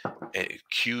son. And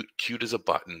cute as a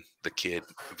button, the kid,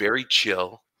 very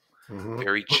chill,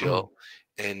 very chill,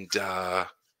 and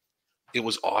it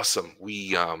was awesome.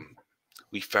 We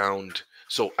found,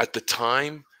 so at the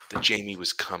time that Jamie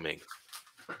was coming,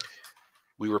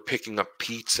 we were picking up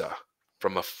pizza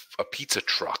from a pizza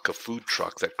truck, a food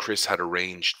truck that Chris had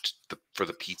arranged for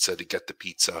the pizza, to get the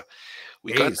pizza.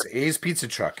 We got A's Pizza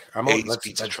Truck. A's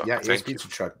Pizza Truck. Yeah, A's Thank you. Pizza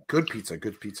Truck. Good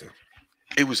pizza.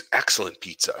 It was excellent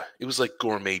pizza. It was like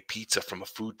gourmet pizza from a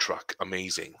food truck.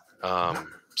 Amazing.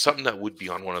 Something that would be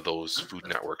on one of those Food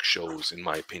Network shows, in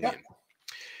my opinion. Yeah.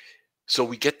 So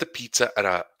we get the pizza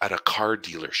at a car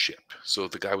dealership. So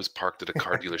the guy was parked at a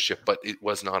car dealership, but it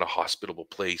was not a hospitable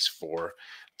place for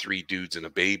three dudes and a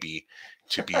baby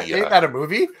to be. Ain't that a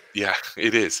movie? Yeah,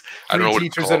 it is. I don't know. Three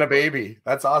teachers and a baby.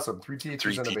 That's awesome. Three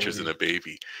teachers and a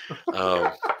baby.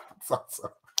 That's awesome.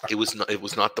 It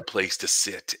was not the place to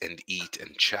sit and eat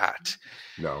and chat.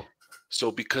 No.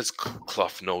 So because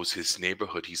Clough knows his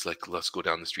neighborhood, he's like, let's go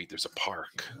down the street. There's a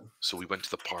park. So we went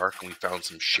to the park and we found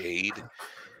some shade.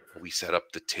 We set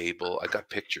up the table. I got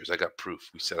pictures. I got proof.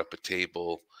 We set up a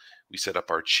table. We set up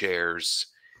our chairs.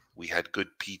 We had good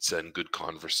pizza and good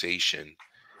conversation.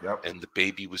 Yep. And the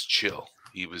baby was chill.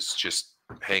 He was just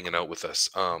hanging out with us.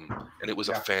 And it was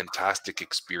a fantastic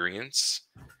experience.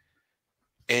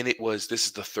 And this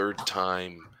is the third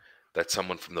time that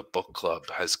someone from the book club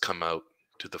has come out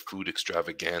to the food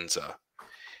extravaganza.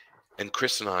 And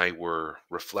Chris and I were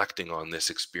reflecting on this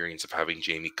experience of having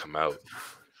Jamie come out.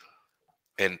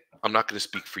 And I'm not going to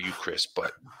speak for you, Chris,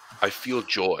 but I feel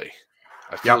joy.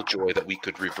 I feel joy that we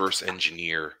could reverse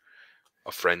engineer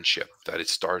a friendship, that it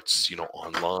starts,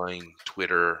 online,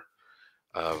 Twitter,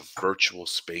 virtual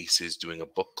spaces, doing a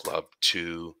book club,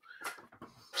 to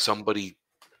somebody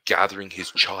gathering his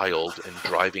child and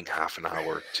driving half an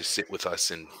hour to sit with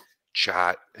us and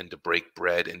chat and to break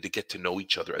bread and to get to know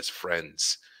each other as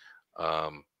friends.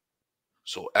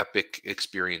 So epic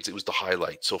experience. It was the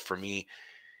highlight. So for me,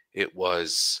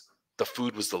 the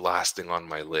food was the last thing on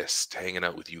my list. Hanging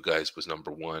out with you guys was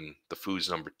number one. The food's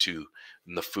number two.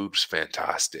 And the food was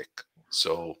fantastic.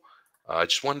 So I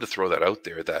just wanted to throw that out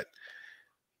there, that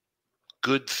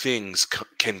good things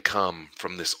can come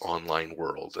from this online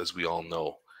world, as we all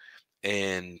know.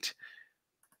 And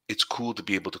it's cool to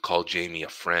be able to call Jamie a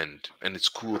friend. And it's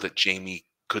cool that Jamie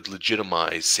could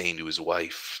legitimize saying to his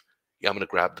wife, yeah, I'm going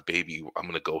to grab the baby. I'm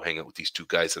going to go hang out with these two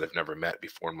guys that I've never met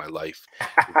before in my life.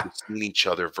 We've seen each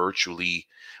other virtually,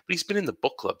 but he's been in the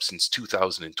book club since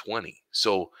 2020.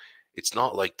 So it's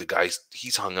not like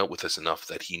he's hung out with us enough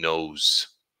that he knows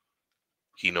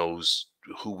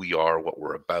who we are, what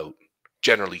we're about,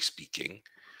 generally speaking.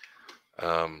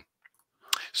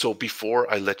 So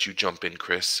before I let you jump in,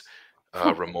 Chris,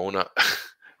 Ramona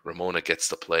gets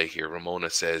to play here.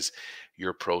 Ramona says,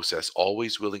 your process,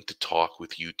 always willing to talk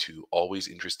with you two, always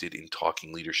interested in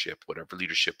talking leadership, whatever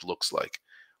leadership looks like,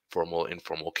 formal,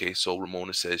 informal. Okay, so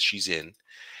Ramona says she's in.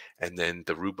 And then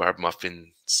the rhubarb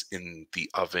muffins in the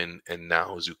oven, and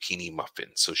now zucchini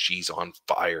muffins. So she's on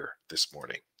fire this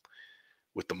morning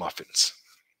with the muffins.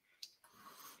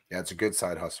 Yeah, it's a good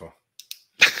side hustle.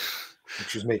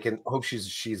 She's making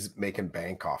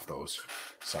bank off those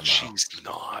somehow. She's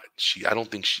not. I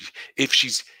don't think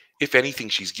if anything,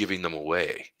 she's giving them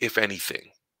away, if anything.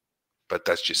 But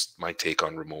that's just my take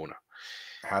on Ramona.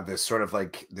 I have this sort of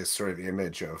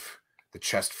image of the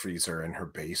chest freezer in her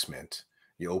basement.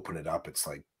 You open it up, it's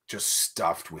like just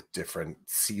stuffed with different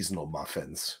seasonal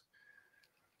muffins.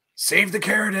 Save the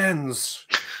carrot ends.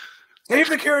 Save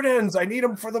the carrot ends. I need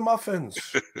them for the muffins.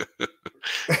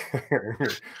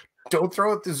 Don't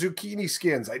throw out the zucchini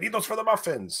skins. I need those for the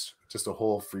muffins. Just a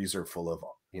whole freezer full of,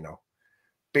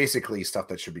 basically stuff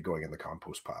that should be going in the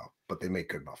compost pile, but they make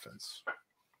good muffins.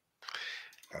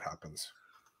 That happens.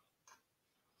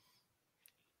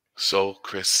 So,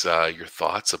 Chris, your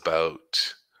thoughts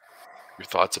about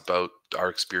our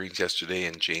experience yesterday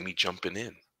and Jamie jumping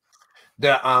in?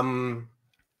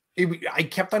 I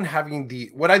kept on having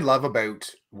what I love about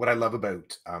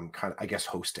kind of, I guess,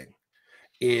 hosting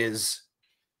is,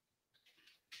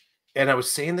 and I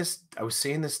was saying this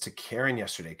to Karen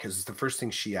yesterday, because the first thing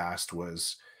she asked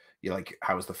was,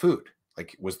 how was the food?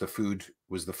 Like, was the food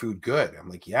good? I'm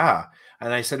like, yeah.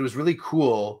 And I said it was really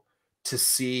cool to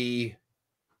see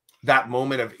that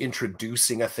moment of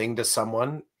introducing a thing to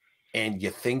someone and you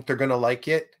think they're going to like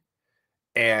it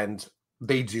and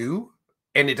they do.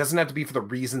 And it doesn't have to be for the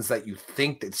reasons that you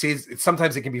think.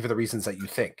 Sometimes it can be for the reasons that you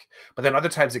think, but then other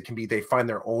times it can be they find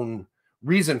their own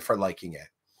reason for liking it.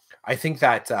 I think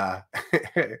that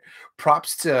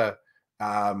props to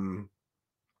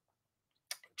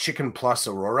Chicken Plus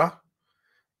Aurora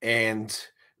and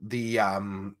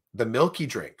the Milky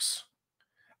drinks.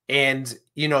 And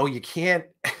you can't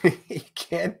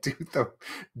do the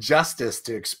justice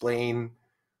to explain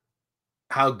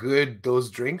how good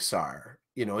those drinks are.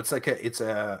 It's like it's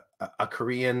a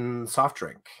Korean soft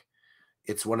drink.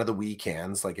 It's one of the wee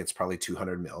cans, like it's probably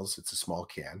 200 mils. It's a small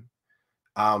can.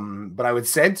 But I would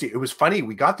send to you, it was funny.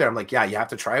 We got there. I'm like, yeah, you have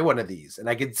to try one of these. And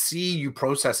I could see you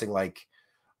processing like,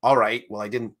 all right, well, I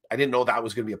didn't know that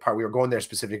was going to be a part. We were going there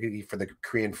specifically for the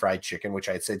Korean fried chicken, which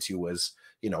I had said to you was,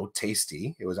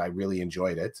 tasty. I really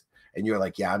enjoyed it. And you were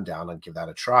like, yeah, I'm down. I'd give that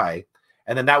a try.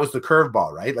 And then that was the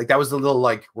curveball, right? Like that was the little,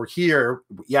 like, we're here.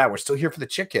 Yeah, we're still here for the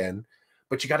chicken,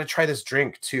 but you got to try this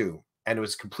drink too. And it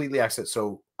was completely accident.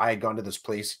 So I had gone to this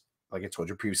place, like I told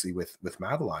you previously, with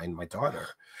Madeline, my daughter.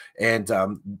 And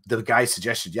the guy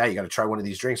suggested, yeah, you got to try one of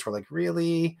these drinks. We're like,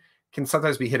 really? Can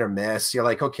sometimes be hit or miss. You're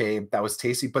like, okay, that was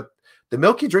tasty, but the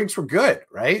milky drinks were good,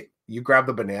 right? You grab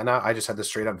the banana. I just had the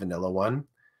straight up vanilla one.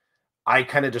 I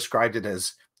kind of described it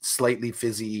as slightly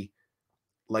fizzy,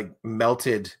 like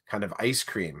melted kind of ice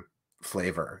cream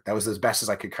flavor. That was as best as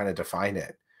I could kind of define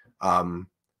it.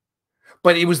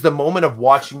 But it was the moment of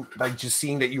watching, like just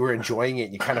seeing that you were enjoying it.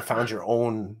 And you kind of found your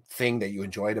own thing that you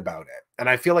enjoyed about it. And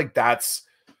I feel like that's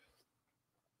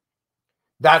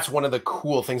one of the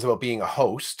cool things about being a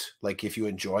host. Like if you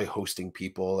enjoy hosting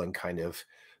people and kind of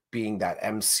being that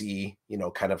MC,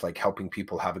 kind of like helping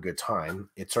people have a good time,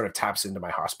 it sort of taps into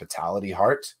my hospitality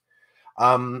heart.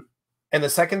 And the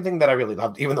second thing that I really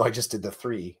loved, even though I just did the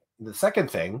three, the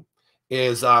second thing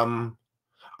is I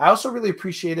also really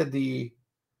appreciated the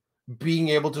being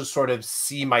able to sort of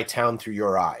see my town through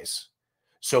your eyes.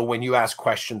 So when you ask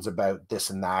questions about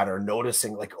this and that, or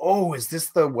noticing like, oh, is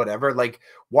this the whatever, like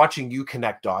watching you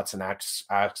connect dots and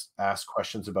ask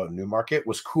questions about Newmarket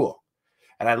was cool.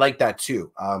 And I like that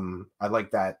too. I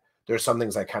like that there's some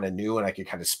things I kind of knew and I could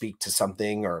kind of speak to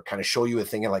something or kind of show you a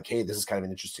thing and like, hey, this is kind of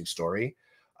an interesting story.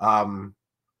 And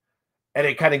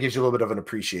it kind of gives you a little bit of an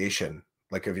appreciation,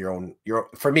 like of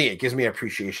for me, it gives me an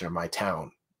appreciation of my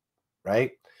town.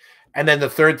 Right. And then the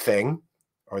third thing,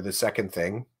 or the second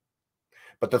thing,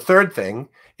 but the third thing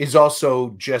is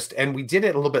also just, and we did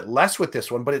it a little bit less with this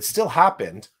one, but it still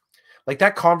happened. Like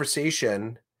that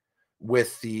conversation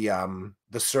with the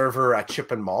server at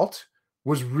Chip and Malt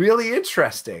was really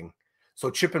interesting. So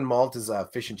Chip and Malt is a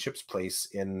fish and chips place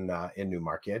in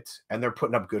Newmarket, and they're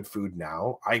putting up good food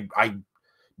now. I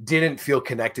didn't feel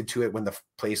connected to it when the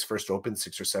place first opened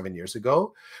 6 or 7 years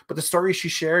ago, but the story she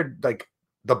shared, like,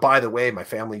 by the way, my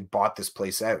family bought this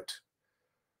place out.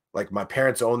 Like my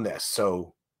parents own this.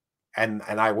 So, and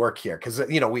I work here. Cause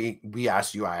we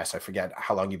asked you, I forget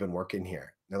how long you've been working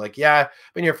here. And they're like, yeah,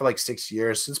 I've been here for like 6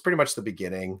 years, since pretty much the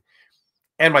beginning.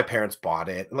 And my parents bought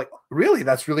it. I'm like, really?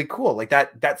 That's really cool. Like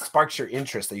that sparks your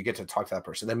interest that you get to talk to that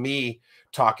person. And me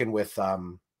talking with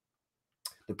the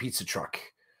pizza truck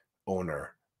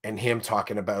owner and him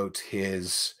talking about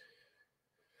his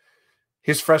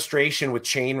frustration with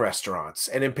chain restaurants,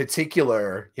 and in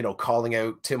particular, calling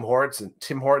out Tim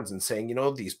Hortons and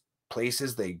saying, these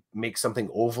places, they make something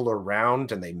oval or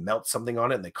round and they melt something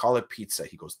on it and they call it pizza.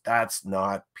 He goes, that's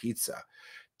not pizza.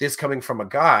 This coming from a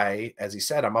guy, as he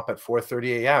said, I'm up at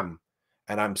 4:30 a.m.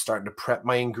 and I'm starting to prep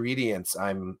my ingredients.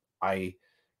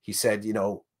 He said,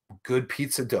 good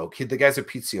pizza dough. The guy's a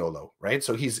pizziolo, right?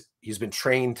 So he's been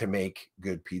trained to make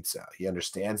good pizza. He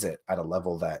understands it at a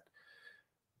level that,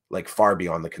 like, far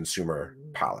beyond the consumer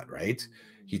palate, right?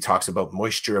 He talks about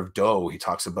moisture of dough. He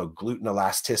talks about gluten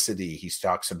elasticity. He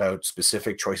talks about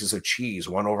specific choices of cheese,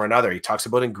 one over another. He talks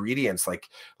about ingredients like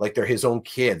they're his own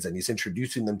kids, and he's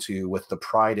introducing them to you with the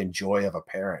pride and joy of a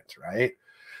parent, right?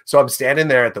 So I'm standing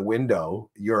there at the window.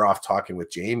 You're off talking with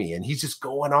Jamie, and he's just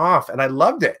going off, and I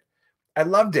loved it.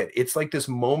 It's like this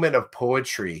moment of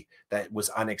poetry that was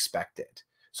unexpected.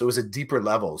 So it was a deeper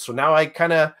level. So now I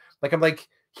kind of like, I'm like,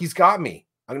 he's got me.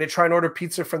 I'm going to try and order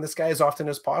pizza from this guy as often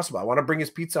as possible. I want to bring his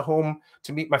pizza home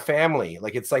to meet my family.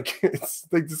 Like, it's like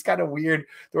this kind of weird.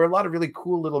 There were a lot of really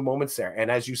cool little moments there.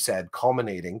 And as you said,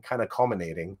 culminating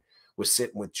was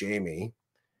sitting with Jamie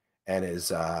and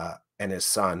his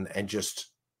son and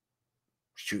just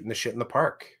shooting the shit in the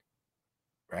park,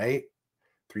 right?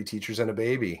 3 teachers and a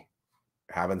baby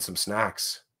having some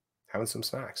snacks.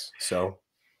 So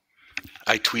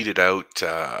I tweeted out,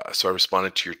 so I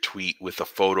responded to your tweet with a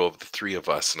photo of the 3 of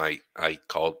us, and I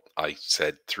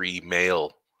said 3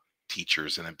 male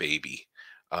teachers and a baby,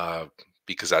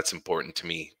 because that's important to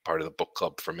me, part of the book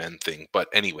club for men thing. But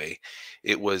anyway,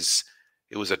 it was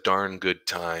a darn good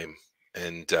time,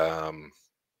 and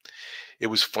it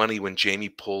was funny when Jamie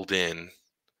pulled in.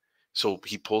 So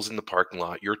he pulls in the parking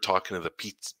lot. You're talking to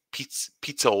the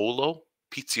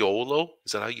Pizziolo.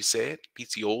 Is that how you say it?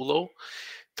 Pizziolo.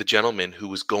 The gentleman who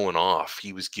was going off,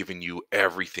 he was giving you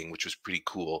everything, which was pretty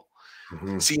cool.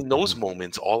 Mm-hmm. See, in those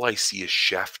moments, all I see is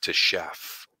chef to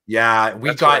chef. Yeah,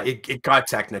 it got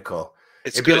technical.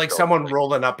 It's It'd be good like though. someone Like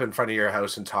rolling up in front of your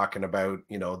house and talking about,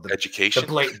 the education.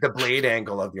 blade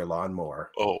angle of your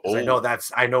lawnmower. Oh, Because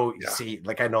oh, I know, yeah. see,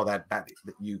 like I know that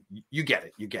you get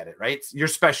it, right? It's your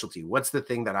specialty. What's the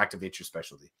thing that activates your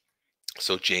specialty?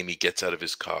 So Jamie gets out of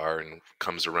his car and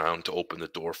comes around to open the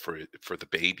door for the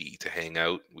baby to hang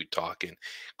out. We talking.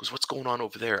 Goes, what's going on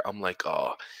over there? I'm like,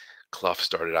 oh, Clough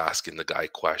started asking the guy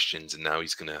questions, and now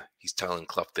he's telling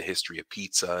Clough the history of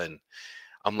pizza, and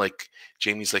I'm like,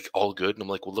 Jamie's like, all good. And I'm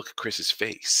like, well, look at Chris's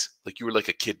face. Like, you were like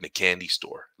a kid in a candy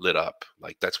store, lit up.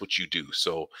 Like, that's what you do.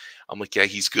 So I'm like, yeah,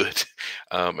 he's good.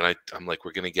 I'm like,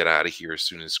 we're going to get out of here as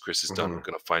soon as Chris is done. We're Mhm.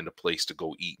 going to find a place to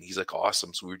go eat. And he's like,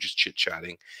 awesome. So we were just chit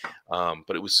chatting.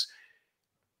 But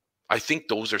I think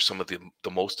those are some of the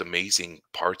most amazing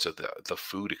parts of the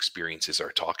food experiences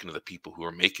are talking to the people who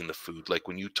are making the food. Like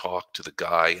when you talk to the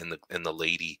guy and the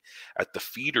lady at the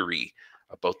feedery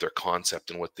about their concept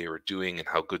and what they were doing and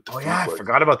how good the Oh food yeah, I was.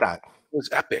 forgot about that. It was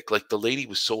epic. Like the lady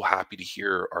was so happy to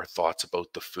hear our thoughts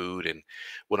about the food. And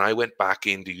when I went back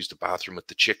in to use the bathroom at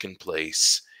the chicken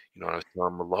place, I was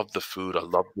telling them, I love the food, I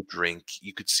love the drink.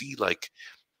 You could see like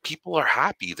people are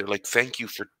happy. They're like, thank you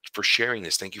for sharing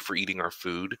this. Thank you for eating our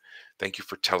food. Thank you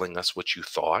for telling us what you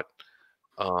thought.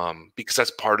 Because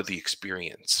that's part of the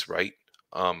experience, right?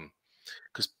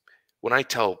 Because when I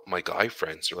tell my guy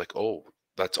friends, they're like, "Oh,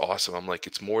 that's awesome." I'm like,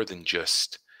 "It's more than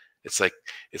just." It's like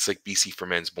BC for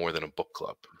Men's more than a book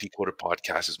club. Decoded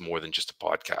Podcast is more than just a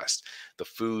podcast. The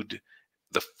food,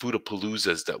 the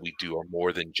foodapaloozas that we do are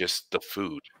more than just the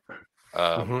food.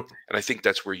 Mhm. And I think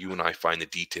that's where you and I find the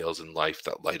details in life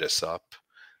that light us up.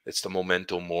 It's the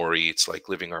memento mori. It's like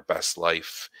living our best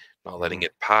life, not letting Mhm.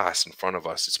 it pass in front of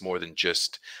us. It's more than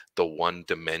just the one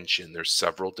dimension. There's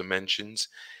several dimensions.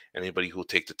 Anybody who will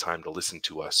take the time to listen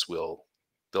to us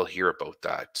they'll hear about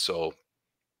that. So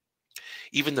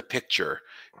even the picture,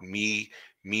 me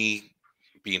me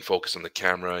being focused on the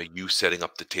camera, you setting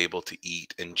up the table to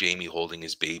eat, and Jamie holding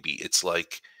his baby. It's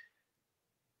like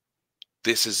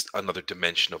this is another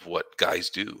dimension of what guys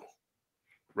do,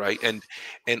 right? And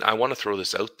I want to throw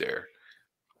this out there.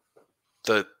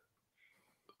 The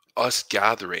us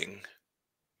gathering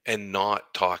and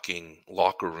not talking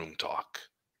locker room talk.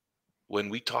 When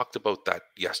we talked about that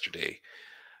yesterday,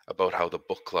 about how the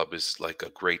book club is like a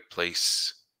great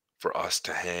place for us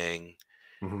to hang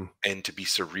Mhm. and to be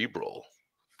cerebral.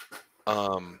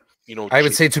 Um, you know, I would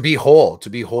J- say to be okay,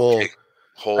 whole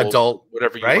whole, adult,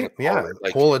 whatever you want right? to call Yeah, it,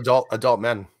 like whole adult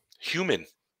men. human,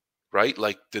 right?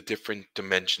 Like the different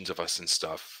dimensions of us and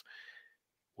stuff.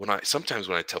 Sometimes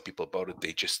when I tell people about it,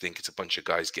 they just think it's a bunch of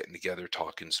guys getting together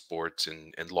talking sports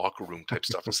and locker room type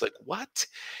stuff. It's like, what?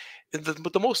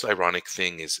 But the most ironic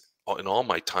thing is, in all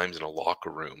my times in a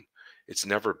locker room, it's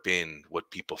never been what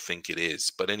people think it is.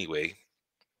 But anyway,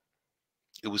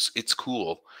 it's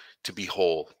cool to be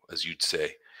whole, as you'd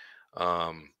say.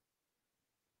 Um,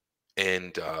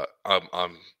 and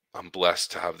I'm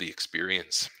blessed to have the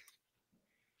experience.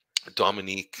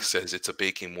 Dominique says it's a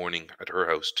baking morning at her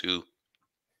house too.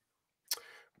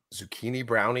 Zucchini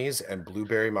brownies and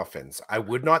blueberry muffins. I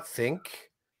would not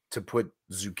think to put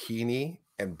zucchini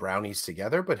and brownies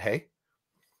together, but hey.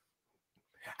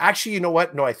 Actually, you know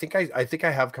what? No, I think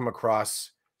I have come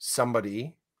across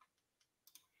somebody.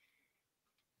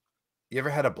 You ever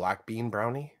had a black bean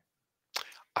brownie?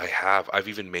 I have. I've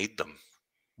even made them.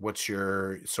 What's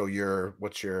your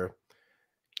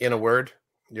in a word?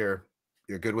 You're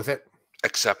you're good with it?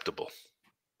 Acceptable.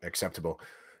 Acceptable.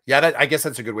 Yeah, I guess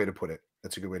that's a good way to put it.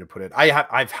 That's a good way to put it.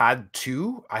 I've had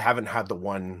two. I haven't had the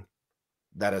one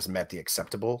that has met the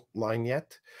acceptable line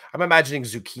yet. I'm imagining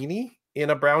zucchini in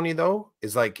a brownie though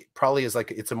is like probably is like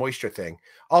it's a moisture thing.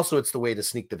 Also, it's the way to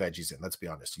sneak the veggies in. Let's be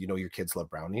honest. You know your kids love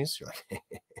brownies. You're like,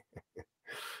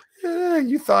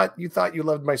 you thought you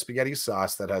loved my spaghetti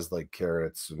sauce that has like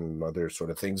carrots and other sort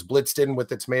of things blitzed in with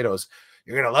the tomatoes.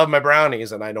 You're gonna love my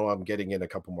brownies, and I know I'm getting in a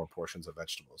couple more portions of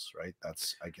vegetables, right?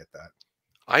 I get that.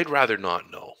 I'd rather not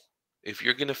know. If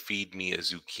you're gonna feed me a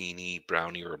zucchini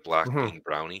brownie or a black Hmm. bean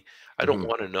brownie, I don't Hmm.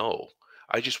 want to know.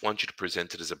 I just want you to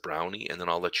present it as a brownie, and then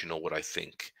I'll let you know what I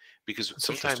think. Because That's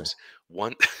interesting. sometimes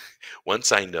one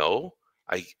once I know,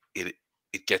 I it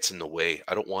it gets in the way.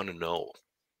 I don't want to know.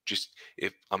 Just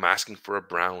if I'm asking for a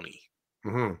brownie,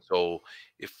 Hmm. so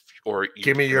if or you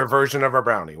Give me can, your version of a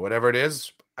brownie, whatever it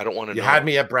is. I don't want to You had know.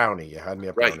 me at brownie. You had me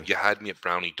at Right? brownie. You had me at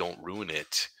brownie. Don't ruin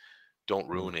it. Don't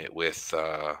Mm. ruin it with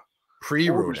oh,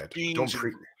 Pre-ruin there's it. Don't beans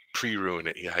and pre-ruin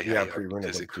it. Yeah, yeah, yeah, yeah. pre-ruin it.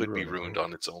 Because Don't it could be pre-ruin it. ruined Right?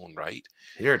 on its own, right?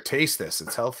 Here, taste this.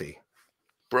 It's healthy.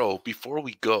 Bro, before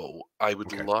we go, Okay. I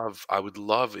would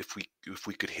love if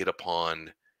we could hit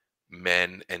upon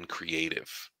men and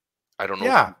creative. I don't know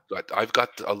if Yeah. you've got I've got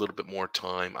a little bit more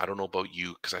time. I don't know about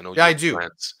you because I know Yeah, you I have do.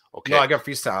 plans. No, Okay. I got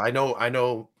freestyle.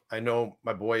 I know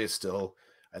my boy is still,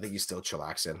 I think he's still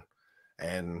chillaxing.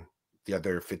 And the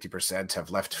other 50%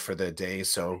 have left for the day.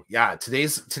 So yeah,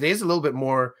 today's a little bit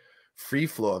more free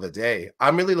flow of the day.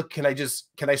 I'm really look can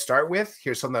I start with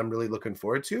here's something I'm really looking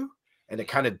forward to? And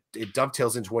it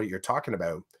dovetails into what you're talking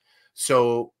about.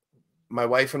 So my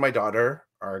wife and my daughter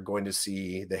are going to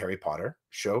see the Harry Potter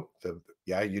show.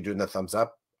 Yeah, you're doing the thumbs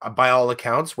up. By all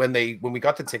accounts, when we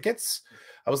got the tickets,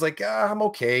 I was like, I'm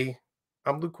okay.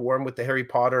 I'm lukewarm with the Harry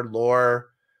Potter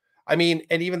lore. I mean,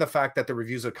 and even the fact that the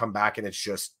reviews have come back and it's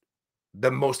just the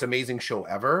most amazing show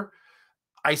ever.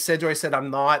 I said,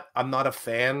 I'm not a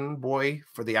fanboy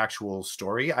for the actual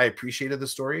story. I appreciated the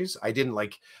stories. I didn't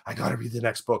like, I gotta read the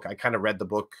next book. I kind of read the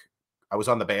book. I was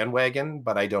on the bandwagon,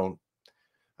 but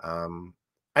um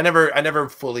I never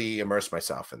fully immersed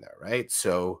myself in there, right?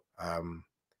 So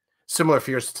similar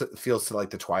feels to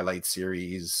like the Twilight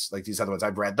series, like these other ones.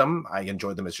 I've read them. I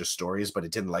enjoyed them as just stories, but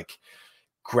it didn't like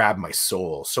grab my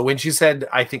soul. So when she said,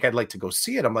 I think I'd like to go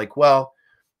see it, I'm like, well,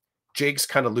 Jake's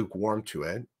kind of lukewarm to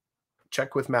it.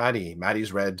 Check with Maddie.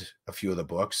 Maddie's read a few of the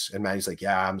books, and Maddie's like,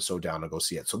 yeah, I'm so down to go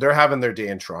see it. So they're having their day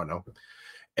in Toronto.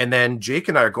 And then Jake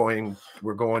and I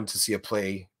we're going to see a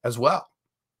play as well.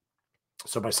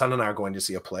 So my son and I are going to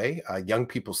see a play, Young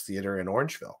People's Theater in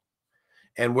Orangeville.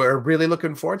 And we're really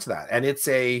looking forward to that. And it's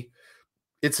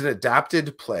an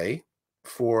adapted play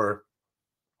for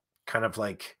kind of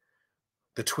like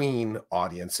the tween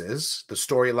audiences. The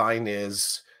storyline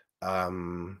is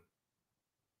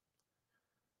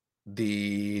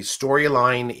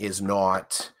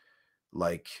not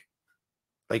like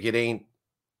it ain't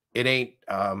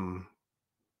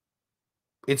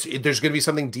there's going to be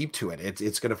something deep to it.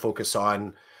 It's going to focus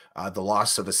on the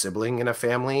loss of a sibling in a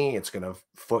family. It's going to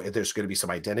there's going to be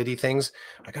some identity things.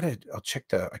 I'll check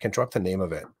I can drop the name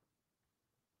of it.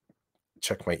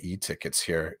 Check my e-tickets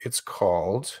here. It's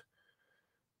called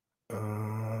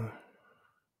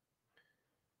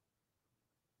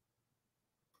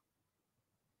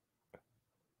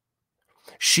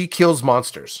She Kills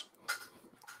Monsters.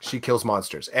 She Kills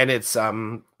Monsters. And it's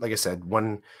like I said,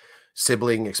 one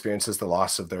sibling experiences the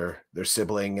loss of their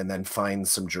sibling and then finds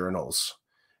some journals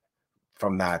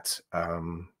from that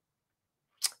from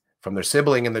their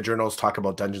sibling, and the journals talk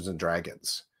about Dungeons and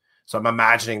Dragons. So I'm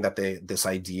imagining that this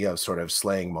idea of sort of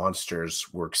slaying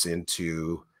monsters works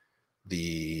into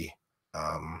the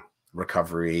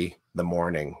recovery, the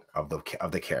mourning of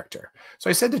the character. So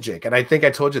I said to Jake, and I think I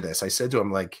told you this. I said to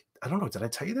him, like, I don't know, did I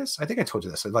tell you this? I think I told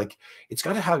you this. Like, it's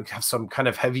got to have some kind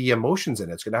of heavy emotions in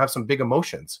it. It's going to have some big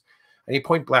emotions. And he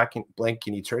point blank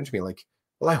and he turned to me like,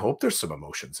 well, I hope there's some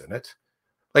emotions in it.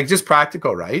 Like just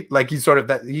practical, right? Like he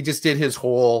just did his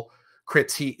whole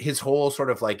critique, his whole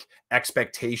sort of like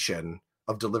expectation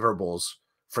of deliverables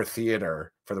for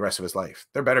theater for the rest of his life.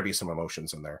 There better be some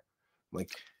emotions in there. Like,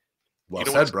 well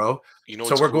said, bro. You know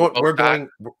So what's cool about we're that?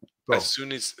 going. As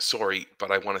soon as sorry,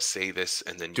 but I want to say this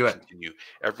and then you Do it. continue.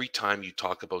 Every time you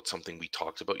talk about something we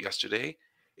talked about yesterday,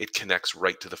 it connects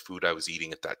right to the food I was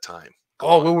eating at that time.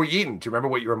 What were you eating? Do you remember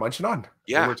what you were munching on?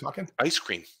 Yeah, we were talking ice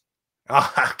cream.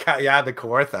 Oh, yeah, the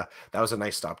Kawartha. That was a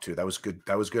nice stop too. That was good.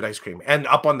 That was good ice cream. And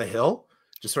up on the hill,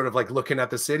 just sort of like looking at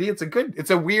the city. It's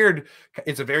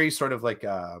a very sort of like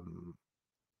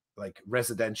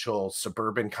residential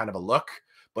suburban kind of a look,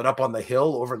 but up on the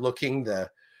hill overlooking the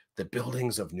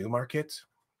buildings of Newmarket,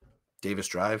 Davis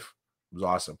Drive was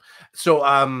awesome.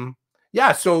 So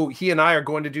yeah, so he and I are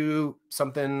going to do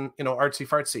something, artsy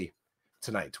fartsy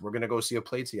tonight. We're going to go see a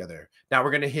play together. Now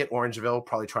we're going to hit Orangeville,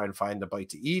 probably try and find a bite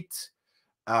to eat.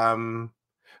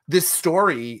 This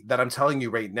story that I'm telling you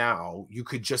right now, you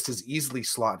could just as easily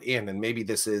slot in, and maybe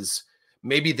this is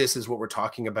what we're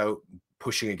talking about,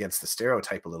 pushing against the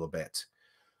stereotype a little bit.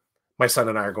 My son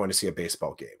and I are going to see a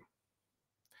baseball game.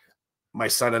 My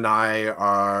son and I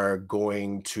are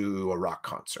going to a rock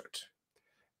concert.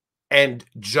 And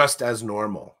just as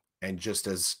normal and just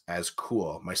as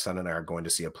cool, my son and I are going to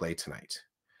see a play tonight.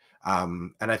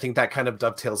 And I think that kind of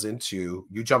dovetails into,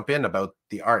 you jump in about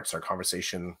the arts, our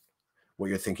conversation, what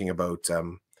you're thinking about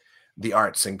the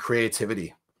arts and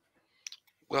creativity.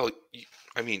 Well,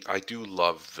 I mean, I do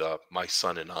love my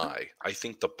son and I. I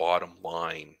think the bottom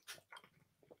line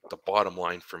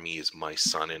for me is my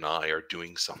son and I are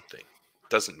doing something.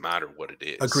 Doesn't matter what it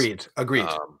is. Agreed.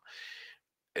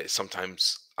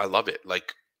 Sometimes I love it.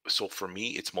 Like, so for me,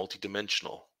 it's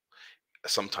multidimensional.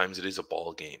 Sometimes it is a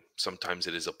ball game. Sometimes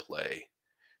it is a play.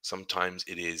 Sometimes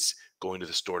it is going to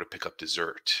the store to pick up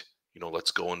dessert.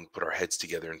 Let's go and put our heads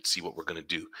together and see what we're going to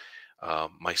do.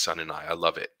 My son and I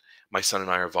love it. My son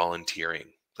and I are volunteering.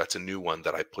 That's a new one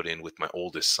that I put in with my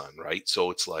oldest son, right?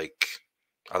 So it's like,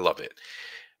 I love it.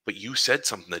 But you said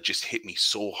something that just hit me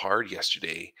so hard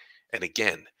yesterday. And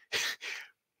again,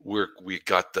 we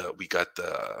got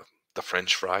the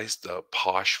French fries, the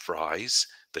posh fries,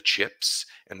 the chips,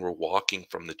 and we're walking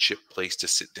from the chip place to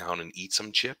sit down and eat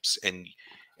some chips. And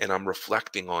I'm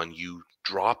reflecting on you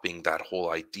dropping that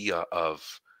whole idea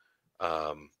of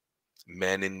um,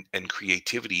 men and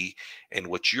creativity, and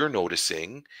what you're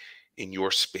noticing in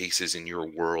your spaces, in your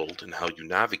world, and how you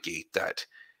navigate that.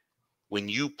 When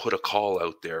you put a call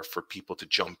out there for people to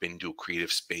jump into a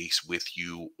creative space with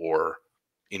you or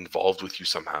involved with you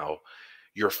somehow,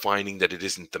 you're finding that it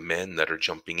isn't the men that are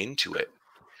jumping into it.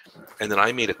 And then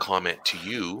I made a comment to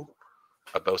you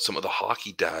about some of the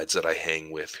hockey dads that I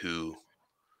hang with who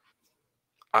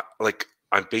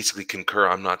I basically concur.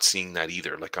 I'm not seeing that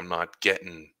either. Like I'm not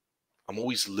getting I'm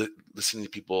always listening to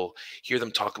people, hear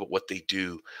them talk about what they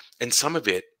do, and some of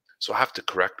it. So I have to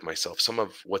correct myself. Some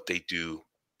of what they do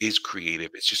is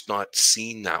creative. It's just not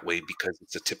seen that way because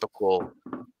it's a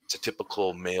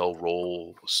typical male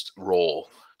role.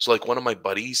 So like one of my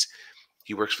buddies,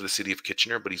 he works for the city of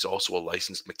Kitchener, but he's also a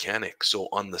licensed mechanic. So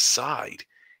on the side,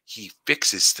 he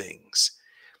fixes things.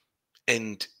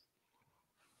 And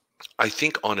I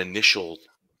think on initial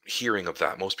hearing of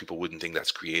that, most people wouldn't think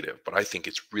that's creative, but I think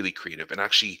it's really creative. And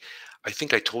actually, I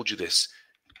think I told you this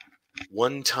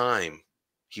one time.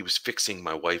 He was fixing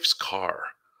my wife's car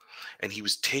and he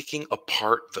was taking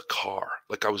apart the car.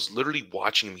 Like I was literally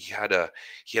watching him. He had a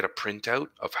printout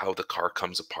of how the car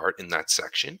comes apart in that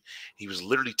section. He was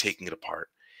literally taking it apart.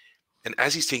 And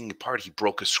as he's taking it apart, he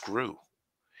broke a screw.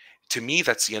 To me,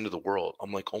 that's the end of the world.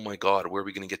 I'm like, oh my God, where are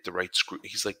we going to get the right screw?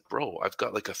 He's like, bro, I've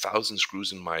got like 1,000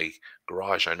 screws in my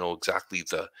garage. I know exactly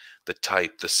the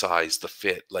type, the size, the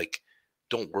fit. Like,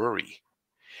 don't worry.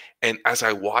 And as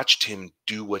I watched him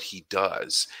do what he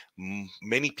does,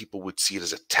 many people would see it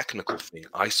as a technical thing.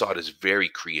 I saw it as very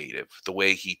creative. The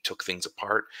way he took things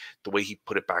apart, the way he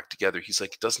put it back together. He's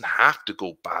like, it doesn't have to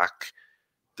go back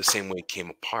the same way it came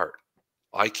apart.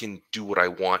 I can do what I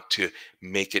want to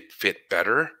make it fit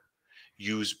better,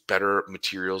 use better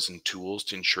materials and tools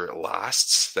to ensure it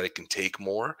lasts, that it can take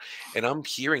more. And I'm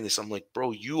hearing this, I'm like, bro,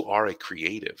 you are a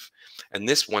creative. And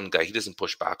this one guy, he doesn't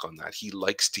push back on that. He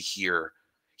likes to hear,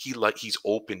 he's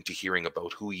open to hearing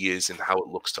about who he is and how it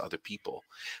looks to other people.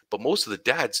 But most of the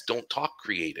dads don't talk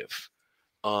creative.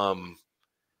 Um,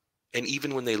 and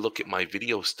even when they look at my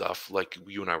video stuff, like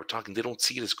you and I were talking, they don't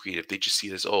see it as creative. They just see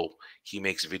it as, oh, he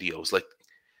makes videos. Like,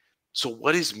 so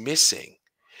what is missing?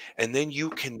 And then you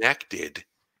connected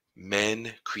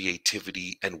men,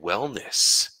 creativity, and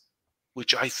wellness,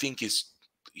 which I think is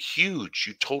huge.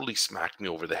 You totally smacked me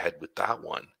over the head with that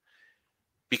one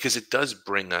because it does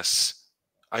bring us.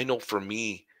 I know for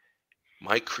me,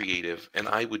 my creative, and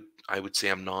I would say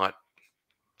I'm not.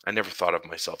 I never thought of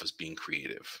myself as being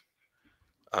creative.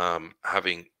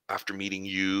 Having after meeting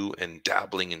you and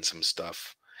dabbling in some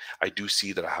stuff, I do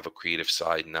see that I have a creative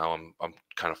side now. I'm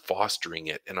kind of fostering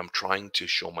it, and I'm trying to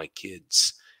show my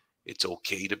kids it's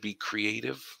okay to be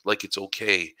creative. Like it's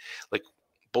okay. Like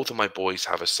both of my boys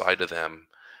have a side of them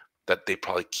that they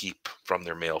probably keep from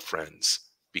their male friends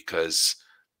because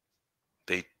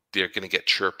they they're going to get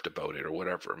chirped about it or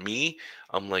whatever. Me,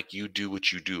 I'm like, you do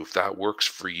what you do. If that works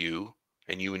for you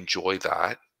and you enjoy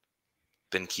that,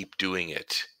 then keep doing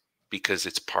it because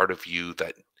it's part of you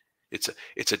that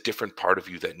it's a different part of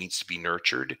you that needs to be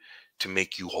nurtured to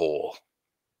make you whole,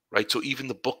 right? So even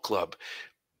the book club,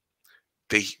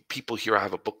 they people here, I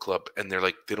have a book club and they're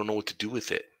like they don't know what to do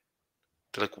with it.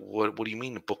 They're like, what do you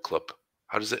mean a book club?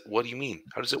 How does it, what do you mean,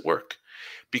 how does it work?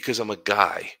 Because I'm a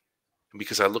guy and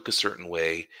because I look a certain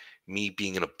way, me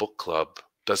being in a book club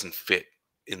doesn't fit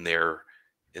in their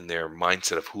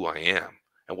mindset of who I am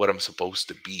and what I'm supposed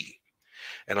to be.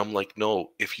 And I'm like,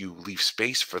 no, if you leave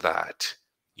space for that,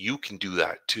 you can do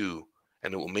that too.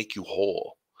 And it will make you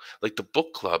whole. Like the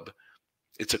book club,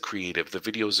 it's a creative, the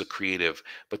videos are creative,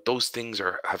 but those things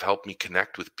have helped me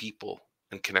connect with people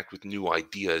and connect with new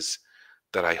ideas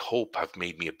that I hope have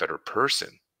made me a better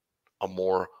person, a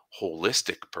more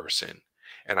holistic person.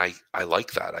 And I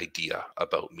like that idea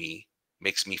about me.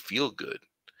 Makes me feel good.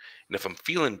 And if I'm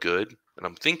feeling good and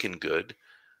I'm thinking good,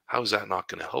 how is that not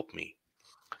going to help me?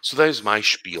 So that is my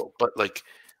spiel. But like,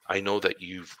 I know that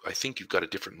I think you've got a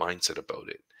different mindset about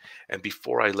it. And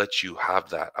before I let you have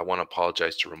that, I want to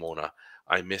apologize to Ramona.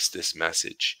 I missed this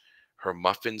message. Her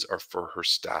muffins are for her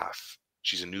staff.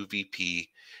 She's a new VP,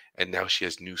 and now she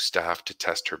has new staff to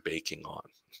test her baking on.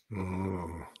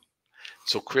 Mm.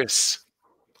 So, Chris,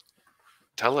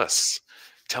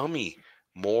 tell me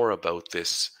more about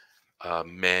this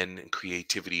men and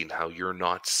creativity, and how you're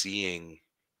not seeing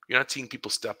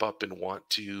people step up and want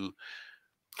to,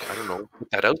 I don't know,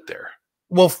 put that out there.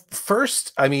 Well,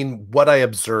 first, I mean, what I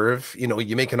observe,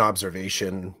 you make an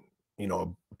observation, a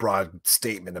broad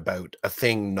statement about a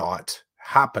thing not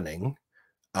happening.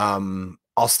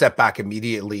 I'll step back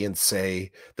immediately and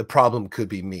say the problem could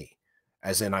be me,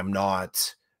 as in I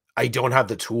don't have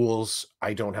the tools,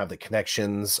 I don't have the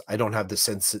connections, I don't have the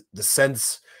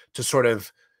sense to sort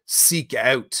of seek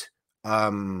out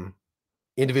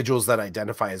individuals that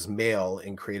identify as male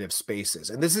in creative spaces.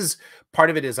 And this is part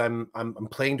of it is I'm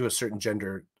playing to a certain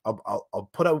gender. I'll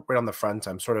put out right on the front.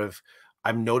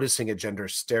 I'm noticing a gender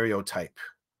stereotype.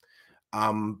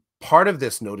 Part of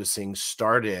this noticing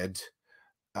started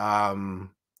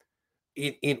um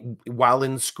in while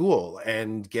in school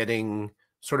and getting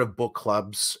sort of book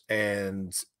clubs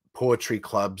and poetry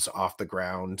clubs off the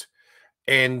ground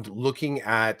and looking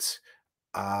at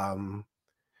um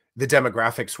the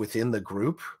demographics within the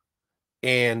group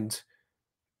and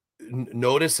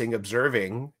noticing,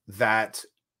 observing that,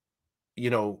 you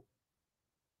know,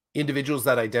 individuals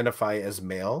that identify as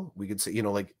male, we could say,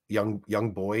 like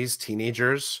young boys,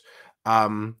 teenagers,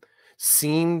 um,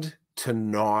 seemed to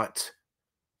not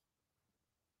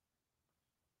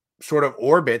sort of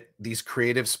orbit these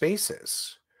creative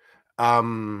spaces,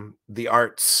 these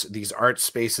art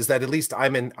spaces that at least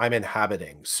I'm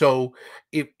inhabiting. So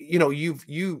if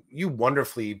you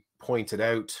wonderfully pointed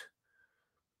out,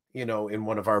 in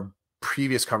one of our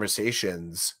previous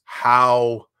conversations,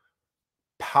 how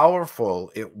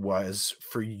powerful it was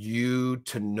for you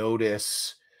to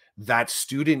notice that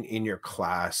student in your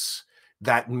class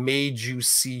that made you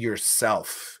see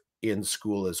yourself in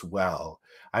school as well.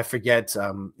 I forget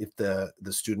if the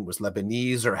student was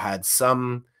Lebanese or had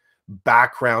some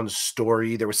background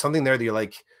story. There was something there that you're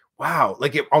like, wow,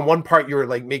 like on one part you were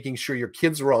like making sure your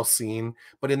kids were all seen,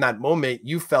 but in that moment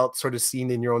you felt sort of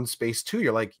seen in your own space too.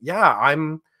 You're like, yeah,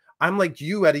 I'm like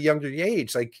you at a younger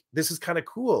age. Like, this is kind of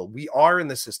cool. We are in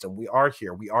the system. We are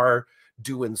here. We are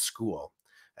doing school.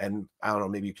 And I don't know,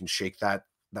 maybe you can shake that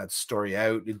story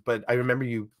out. But I remember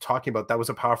you talking about that was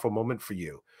a powerful moment for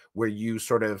you where you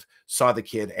sort of saw the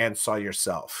kid and saw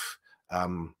yourself.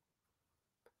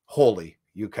 Wholly.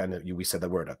 We said the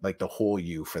word like the whole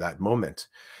you for that moment.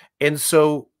 And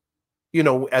so,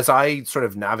 as I sort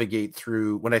of navigate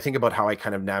through, when I think about how I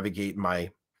kind of navigate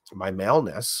my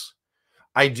maleness,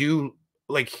 I do,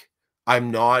 like,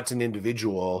 I'm not an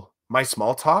individual. My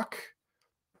small talk,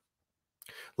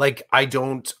 like, I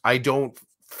don't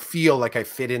feel like I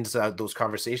fit into those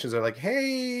conversations. They're like,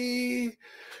 hey,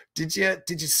 did you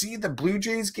see the Blue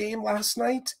Jays game last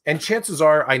night? And chances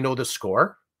are I know the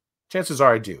score. Chances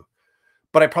are I do.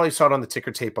 But I probably saw it on the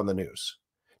ticker tape on the news.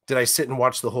 Did I sit and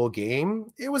watch the whole game?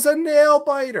 It was a nail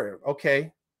biter.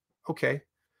 Okay. Okay.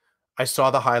 I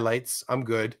saw the highlights. I'm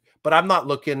good. But I'm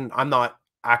not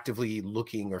actively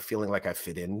looking or feeling like I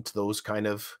fit into those kind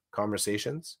of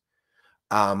conversations.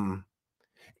 Um,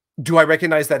 do I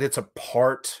recognize that it's a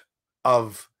part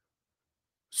of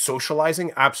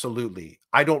socializing? Absolutely.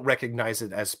 I don't recognize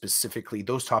it as specifically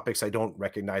those topics. I don't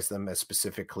recognize them as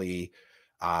specifically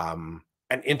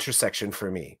an intersection for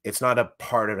me. It's not a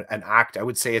part of an act. I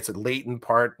would say it's a latent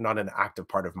part, not an active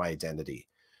part of my identity.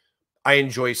 I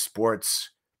enjoy sports,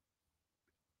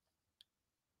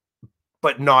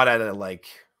 but not at a like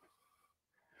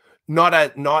not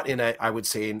in a, I would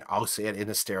say, I'll say it in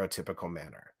a stereotypical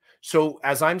manner. So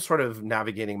as I'm sort of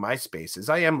navigating my spaces,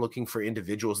 I am looking for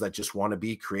individuals that just want to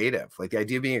be creative. Like, the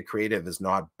idea of being a creative is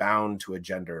not bound to a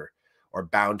gender or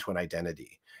bound to an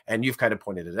identity. And you've kind of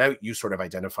pointed it out. You sort of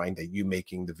identifying that you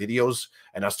making the videos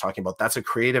and us talking about that's a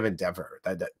creative endeavor.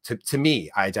 To me,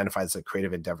 I identify as a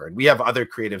creative endeavor. And we have other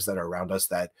creatives that are around us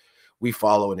that we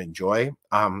follow and enjoy.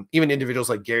 Even individuals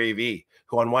like Gary Vee,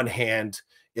 who on one hand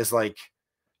is like,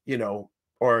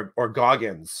 or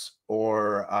Goggins,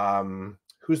 or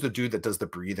who's the dude that does the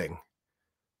breathing?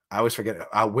 I always forget.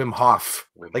 Wim Hof.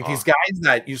 Like, these guys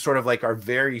that you sort of like are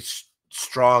very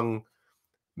strong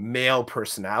male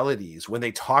personalities. When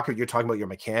they talk, you're talking about your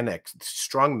mechanics,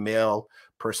 strong male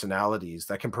personalities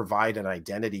that can provide an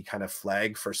identity kind of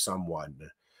flag for someone.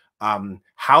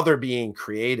 How they're being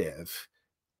creative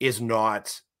is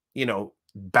not,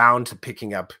 bound to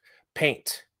picking up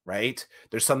paint, right?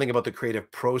 There's something about the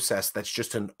creative process that's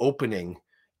just an opening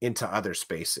into other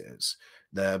spaces.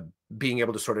 The being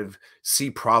able to sort of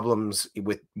see problems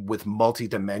with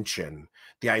multi-dimension,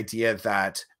 the idea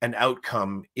that an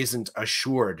outcome isn't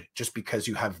assured just because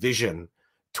you have vision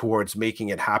towards making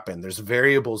it happen. There's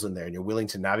variables in there and you're willing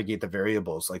to navigate the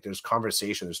variables. Like, there's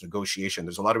conversation, there's negotiation,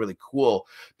 there's a lot of really cool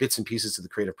bits and pieces to the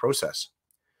creative process.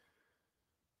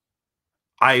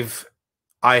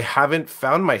 I haven't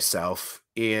found myself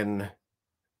in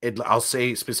it. I'll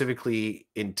say specifically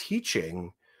in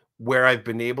teaching where I've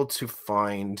been able to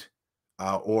find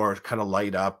or kind of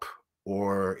light up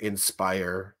or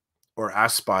inspire or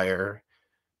aspire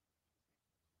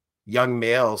young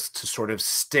males to sort of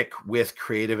stick with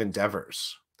creative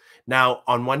endeavors. Now,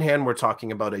 on one hand, we're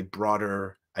talking about a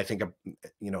broader, I think,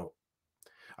 you know,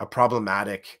 a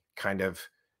problematic kind of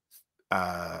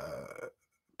uh,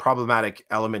 problematic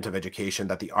element of education,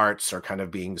 that the arts are kind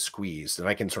of being squeezed. And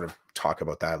I can sort of talk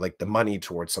about that. Like the money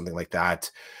towards something like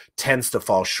that tends to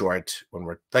fall short when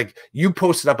we're like, you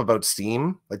posted up about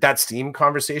STEAM, like that STEAM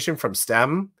conversation from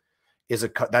STEM is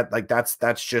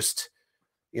that's just,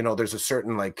 you know, there's a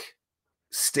certain like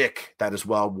stick that is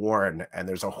well worn and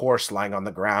there's a horse lying on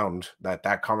the ground.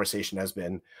 That conversation has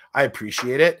been, I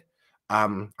appreciate it.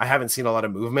 I haven't seen a lot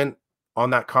of movement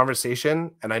on that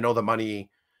conversation, and I know the money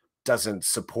doesn't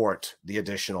support the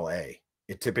additional A.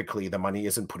 It typically, the money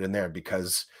isn't put in there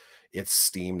because it's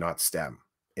STEAM, not STEM.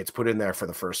 It's put in there for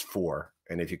the first 4,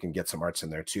 and if you can get some arts in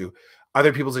there too.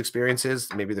 Other people's experiences,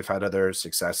 maybe they've had other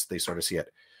success, they sort of see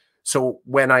it. So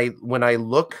when I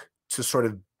look to sort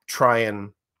of try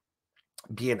and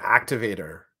be an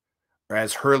activator, or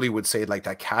as Hurley would say, like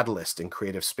that catalyst in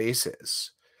creative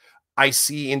spaces, I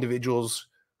see individuals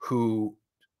who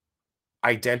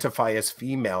identify as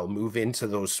female move into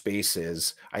those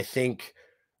spaces, I think,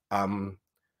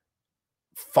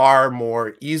 far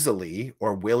more easily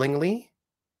or willingly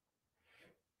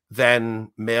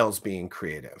than males being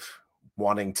creative,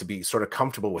 wanting to be sort of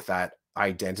comfortable with that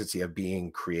identity of being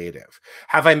creative.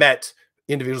 Have I met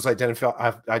individuals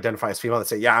identify as female that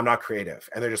say, yeah, I'm not creative,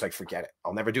 and they're just like, forget it,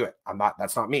 I'll never do it,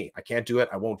 that's not me, I can't do it,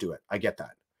 I won't do it. I get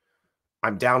that.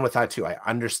 I'm down with that too. I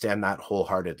understand that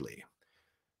wholeheartedly.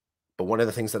 But one of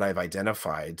the things that I've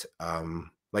identified,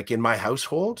 like in my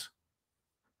household,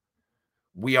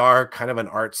 we are kind of an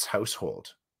arts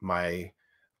household. I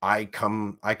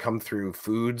come through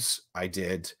foods. I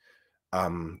did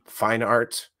fine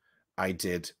art. I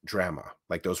did drama.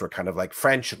 Like those were kind of like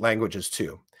French languages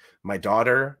too. My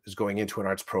daughter is going into an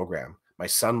arts program. My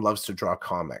son loves to draw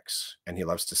comics and he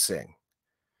loves to sing.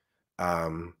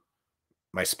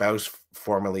 My spouse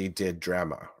formerly did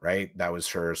drama, right? That was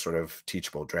her sort of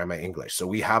teachable drama English. So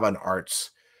we have an arts,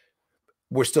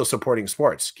 we're still supporting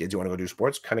sports. Kids, you want to go do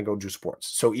sports? Kind of go do sports.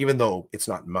 So even though it's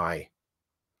not my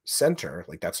center,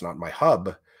 like that's not my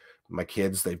hub, my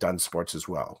kids, they've done sports as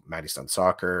well. Maddie's done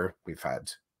soccer. We've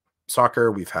had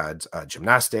soccer. We've had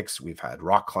gymnastics. We've had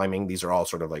rock climbing. These are all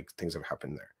sort of like things that have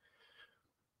happened there.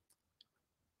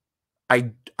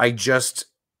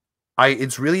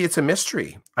 It's a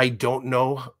mystery. I don't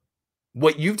know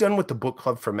what you've done with the book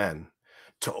club for men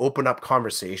to open up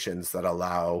conversations that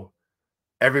allow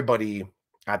everybody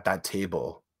at that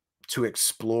table to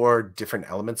explore different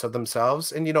elements of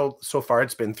themselves. And, you know, so far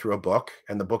it's been through a book,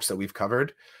 and the books that we've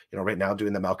covered, you know, right now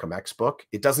doing the Malcolm X book,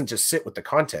 it doesn't just sit with the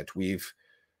content. We've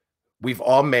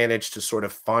all managed to sort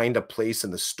of find a place in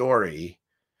the story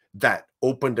that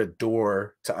opened a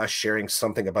door to us sharing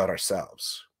something about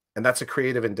ourselves. And that's a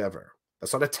creative endeavor.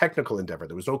 That's not a technical endeavor.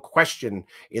 There was no question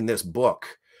in this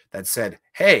book that said,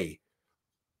 hey,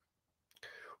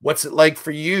 what's it like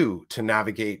for you to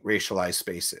navigate racialized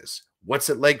spaces? What's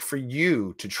it like for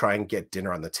you to try and get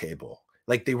dinner on the table?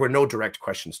 Like, they were no direct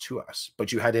questions to us,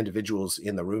 but you had individuals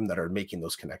in the room that are making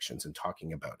those connections and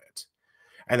talking about it.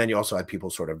 And then you also had people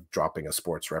sort of dropping a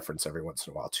sports reference every once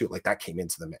in a while too. Like, that came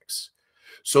into the mix.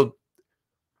 So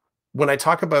when I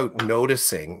talk about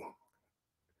noticing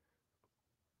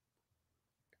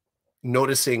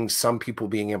some people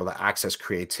being able to access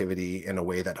creativity in a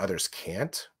way that others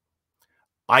can't,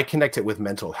 I connect it with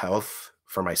mental health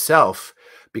for myself,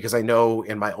 because I know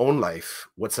in my own life,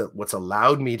 what's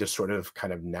allowed me to sort of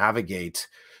kind of navigate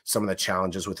some of the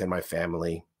challenges within my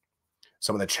family,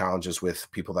 some of the challenges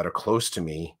with people that are close to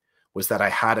me, was that I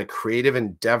had a creative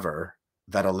endeavor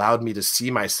that allowed me to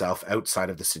see myself outside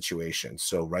of the situation.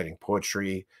 So writing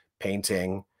poetry,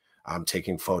 painting,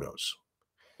 taking photos.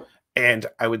 And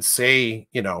I would say,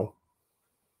 you know,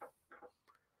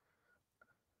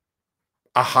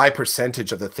 a high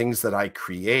percentage of the things that I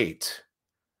create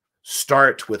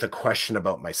start with a question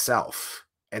about myself.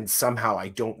 And somehow I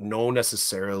don't know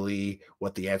necessarily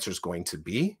what the answer is going to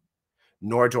be,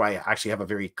 nor do I actually have a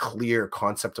very clear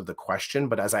concept of the question.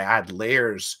 But as I add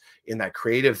layers in that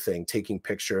creative thing, taking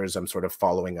pictures, I'm sort of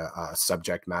following a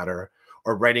subject matter,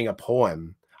 or writing a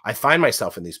poem, I find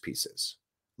myself in these pieces.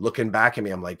 Looking back at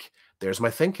me, I'm like, there's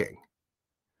my thinking.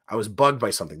 I was bugged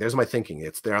by something. There's my thinking.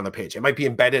 It's there on the page. It might be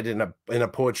embedded in a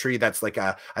poetry that's like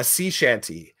a sea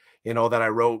shanty. that I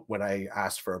wrote when I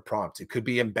asked for a prompt. It could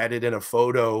be embedded in a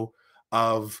photo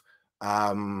of,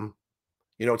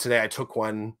 today I took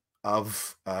one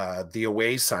of the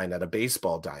away sign at a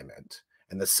baseball diamond,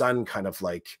 and the sun kind of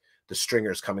like the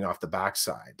stringers coming off the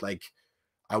backside. Like,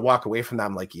 I walk away from that,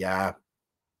 I'm like, yeah,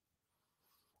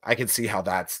 I can see how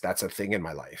that's a thing in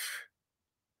my life,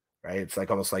 right? It's like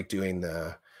almost like doing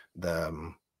the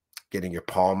getting your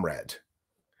palm read,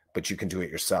 but you can do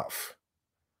it yourself,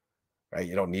 right?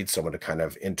 You don't need someone to kind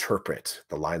of interpret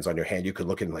the lines on your hand. You could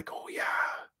look and like, oh yeah,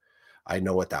 I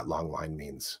know what that long line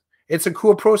means. It's a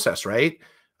cool process, right?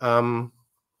 And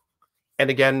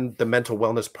again, the mental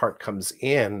wellness part comes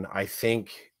in, I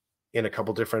think, in a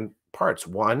couple different parts.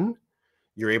 One,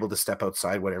 you're able to step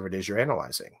outside whatever it is you're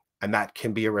analyzing. And that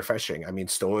can be a refreshing. I mean,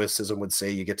 Stoicism would say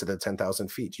you get to the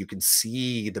 10,000 feet. You can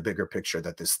see the bigger picture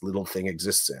that this little thing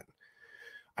exists in.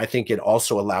 I think it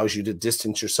also allows you to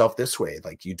distance yourself this way.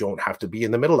 Like, you don't have to be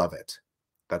in the middle of it.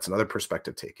 That's another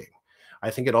perspective taking. I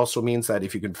think it also means that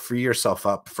if you can free yourself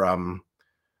up from,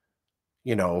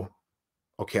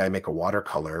 okay, I make a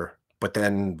watercolor, but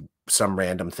then some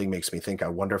random thing makes me think, I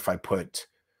wonder if I put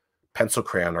pencil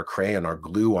crayon or crayon or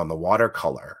glue on the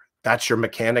watercolor. That's your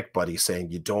mechanic buddy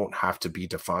saying you don't have to be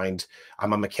defined.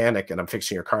 I'm a mechanic and I'm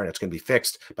fixing your car and it's going to be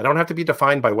fixed, but I don't have to be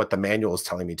defined by what the manual is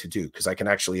telling me to do, because I can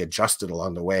actually adjust it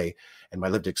along the way, and my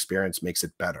lived experience makes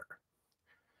it better.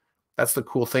 That's the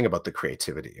cool thing about the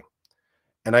creativity.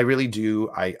 And I really do.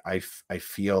 I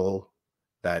feel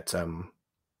that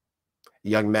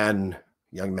young men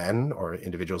or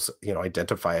individuals,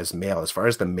 identify as male, as far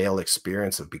as the male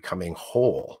experience of becoming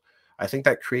whole. I think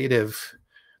that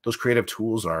those creative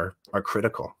tools are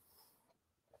critical.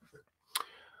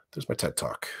 There's my TED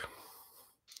Talk.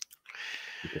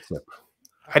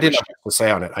 I didn't have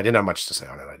much to say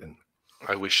on it. I didn't.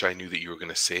 I wish I knew that you were going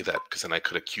to say that, because then I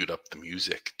could have queued up the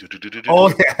music.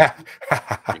 Oh yeah.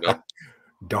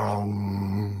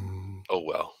 Dong. Oh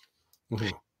well. Mm-hmm.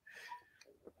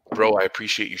 Bro, I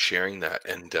appreciate you sharing that.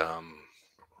 And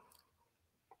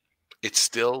it's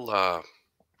still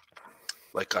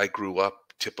like, I grew up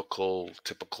typical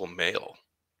male,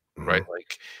 right?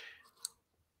 Like,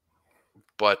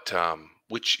 but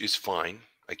which is fine,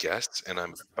 I guess.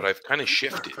 But I've kind of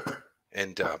shifted,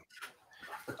 and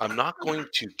I'm not going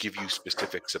to give you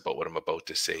specifics about what I'm about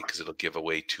to say, because it'll give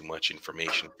away too much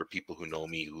information for people who know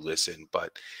me, who listen.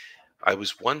 But I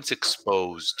was once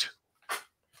exposed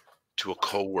to a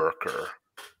coworker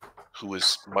who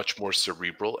was much more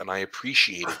cerebral, and I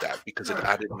appreciated that, because it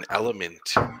added an element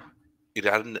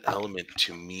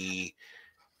to me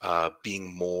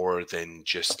being more than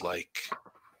just like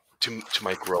to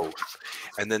my growth.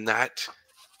 And then that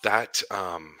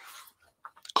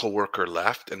coworker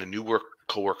left, and a new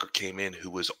coworker came in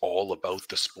who was all about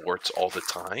the sports all the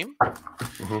time.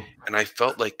 Mm-hmm. And I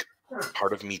felt like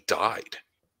part of me died.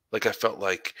 Like, I felt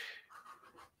like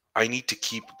I need to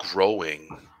keep growing.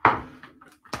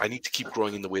 I need to keep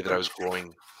growing in the way that I was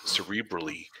growing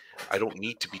cerebrally. I don't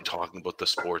need to be talking about the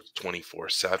sports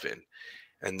 24/7.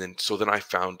 And then I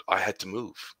found I had to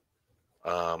move.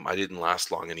 I didn't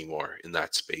last long anymore in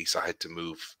that space. I had to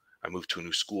move. I moved to a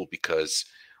new school because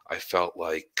I felt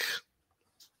like,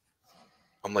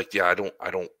 I'm like, yeah,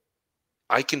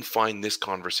 I can find this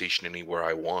conversation anywhere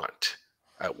I want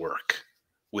at work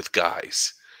with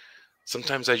guys.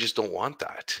 Sometimes I just don't want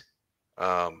that.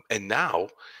 And now,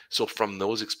 so from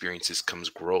those experiences comes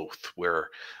growth, where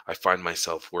I find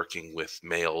myself working with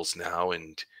males now,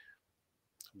 and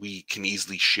we can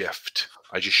easily shift.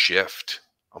 I just shift.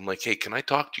 I'm like, hey, can I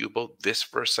talk to you about this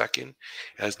for a second?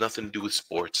 It has nothing to do with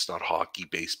sports. It's not hockey,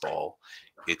 baseball.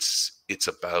 It's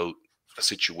about a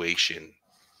situation,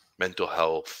 mental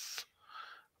health,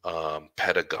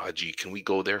 pedagogy. Can we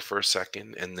go there for a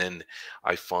second? And then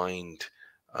I find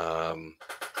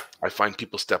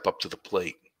people step up to the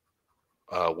plate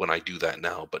when I do that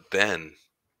now. But then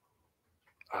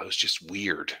it was just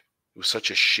weird. It was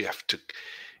such a shift.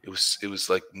 It was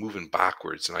like moving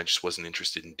backwards, and I just wasn't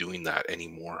interested in doing that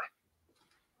anymore.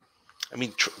 I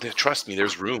mean, trust me,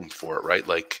 there's room for it, right?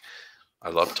 Like, I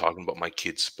love talking about my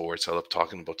kids' sports. I love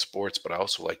talking about sports, but I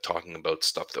also like talking about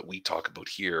stuff that we talk about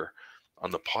here on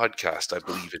the podcast. I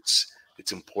believe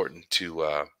it's important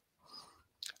to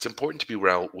be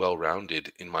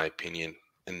well-rounded, in my opinion,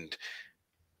 and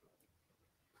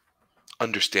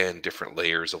understand different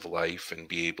layers of life, and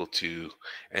be able to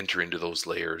enter into those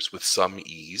layers with some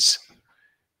ease.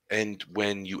 And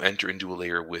when you enter into a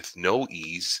layer with no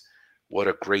ease, what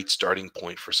a great starting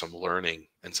point for some learning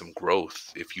and some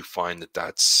growth, if you find that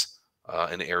that's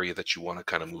an area that you want to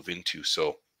kind of move into.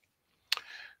 So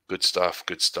good stuff.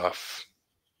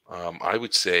 I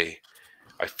would say,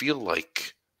 I feel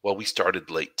like Well, we started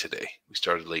late today.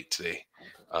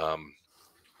 Um,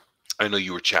 I know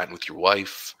you were chatting with your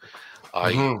wife.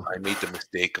 Mhm. I made the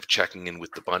mistake of checking in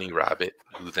with the bunny rabbit,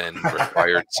 who then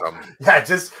required some. Yeah,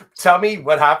 just tell me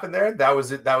what happened there. That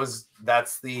was it.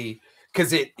 That's the,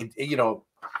 because you know,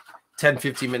 10,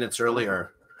 15 minutes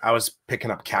earlier, I was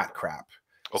picking up cat crap.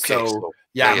 Okay, So so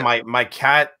yeah, yeah, yeah. my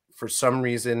cat for some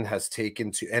reason has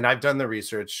taken to, and I've done the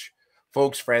research.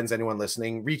 Folks, friends, anyone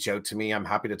listening, reach out to me. I'm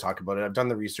happy to talk about it. I've done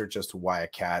the research as to why a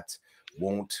cat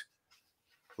won't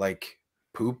like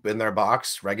poop in their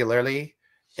box regularly.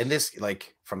 And this,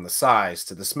 like, from the size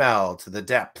to the smell to the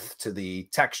depth to the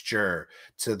texture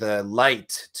to the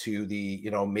light to the,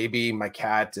 you know, maybe my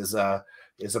cat is a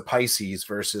Pisces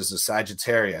versus a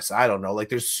Sagittarius. I don't know. Like,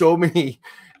 there's so many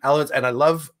elements, and I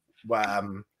love.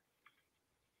 Um,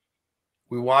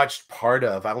 we watched part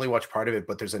of. I only watched part of it,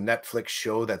 but there's a Netflix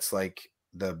show that's like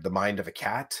the mind of a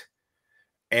cat,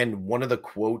 and one of the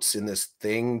quotes in this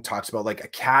thing talks about like a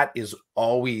cat is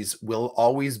always will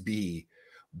always be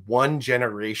one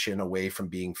generation away from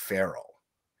being feral.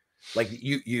 Like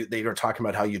they were talking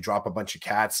about how you drop a bunch of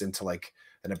cats into like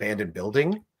an abandoned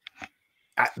building.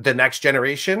 The next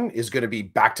generation is going to be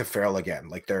back to feral again.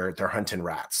 Like they're hunting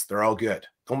rats. They're all good.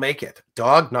 They'll make it.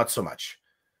 Dog, not so much.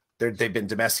 They've been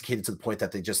domesticated to the point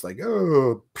that they just like,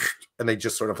 oh, and they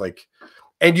just sort of like,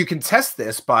 and you can test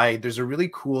this by, there's a really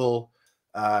cool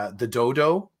the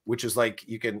dodo, which is like,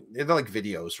 they're like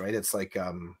videos, right? It's like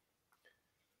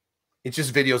it's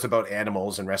just videos about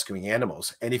animals and rescuing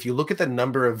animals. And if you look at the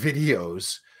number of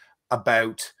videos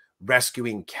about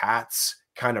rescuing cats,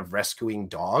 kind of rescuing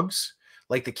dogs,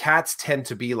 like the cats tend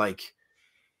to be like,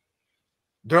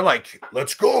 they're like,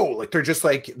 let's go. Like they're just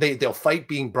like they'll fight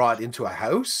being brought into a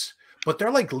house, but they're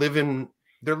like they're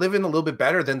living a little bit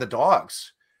better than the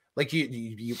dogs. Like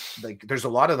you like there's a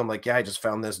lot of them like, yeah, I just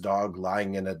found this dog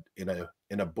lying in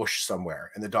a bush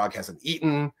somewhere, and the dog hasn't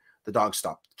eaten, the dog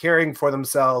stopped caring for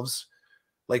themselves.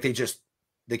 Like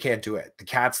they can't do it. The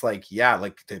cat's like, yeah,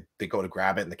 like they go to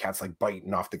grab it, and the cat's like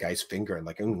biting off the guy's finger, and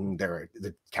like, there,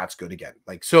 the cat's good again.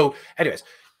 Like, so anyways,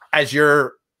 as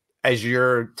you're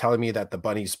telling me that the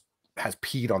bunny's has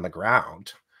peed on the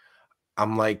ground,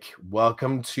 I'm like,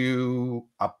 welcome to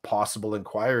a possible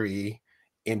inquiry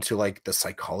into like the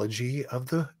psychology of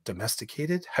the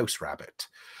domesticated house rabbit.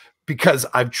 Because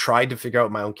I've tried to figure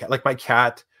out my own cat. Like my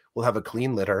cat will have a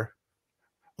clean litter.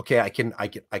 Okay, I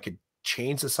could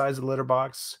change the size of the litter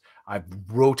box. I've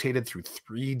rotated through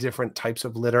 3 different types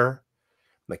of litter.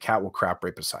 And the cat will crap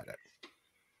right beside it.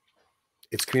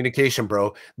 It's communication,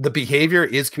 bro. The behavior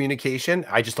is communication.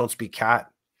 I just don't speak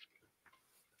cat.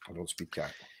 I don't speak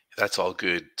cat. That's all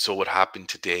good. So what happened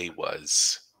today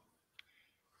was,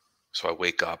 so I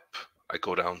wake up, I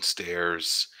go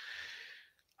downstairs.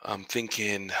 I'm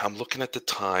thinking, I'm looking at the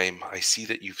time. I see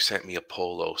that you've sent me a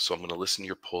polo, so I'm going to listen to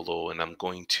your polo, and I'm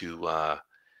going to. I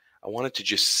wanted to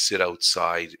just sit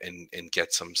outside and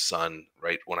get some sun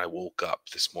right when I woke up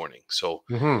this morning. So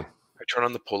Mhm. I turn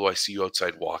on the polo. I see you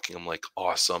outside walking. I'm like,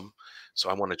 awesome. So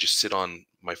I want to just sit on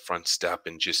my front step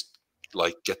and just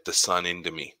like get the sun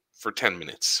into me for 10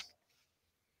 minutes.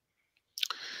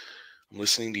 I'm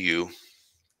listening to you.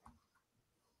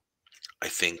 I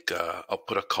think I'll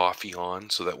put a coffee on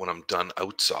so that when I'm done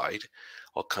outside,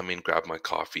 I'll come in, grab my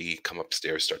coffee, come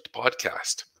upstairs, start the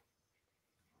podcast.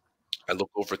 I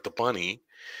look over at the bunny,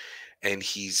 and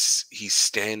he's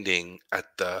standing at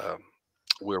the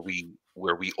where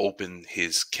we open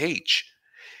his cage.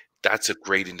 That's a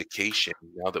great indication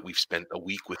now that we've spent a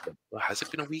week with him. Well, has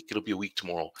it been a week? It'll be a week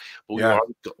tomorrow. But Yeah.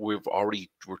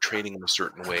 we're training him a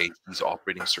certain way. He's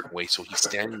operating a certain way. So he's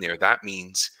standing there. That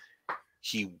means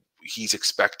he's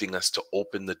expecting us to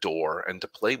open the door and to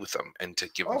play with him and to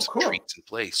give him Oh, some cool. treats and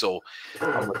play. So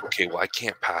I'm like, okay, well, I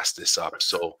can't pass this up.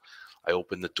 So I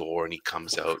open the door, and he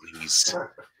comes out, and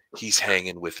he's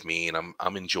hanging with me, and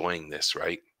I'm enjoying this,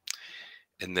 right?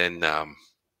 And then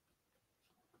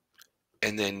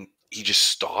he just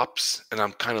stops, and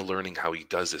I'm kind of learning how he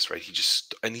does this, right?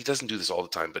 And he doesn't do this all the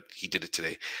time, but he did it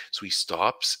today. So he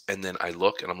stops, and then I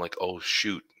look, and I'm like, oh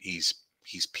shoot, he's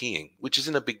peeing, which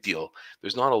isn't a big deal.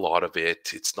 There's not a lot of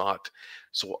it. It's not.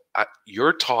 So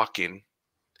you're talking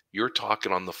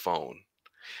on the phone.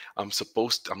 I'm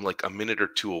like a minute or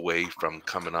two away from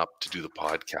coming up to do the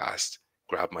podcast,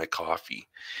 grab my coffee.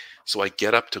 So I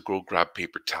get up to go grab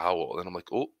paper towel, and I'm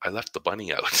like, oh, I left the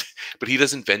bunny out. But he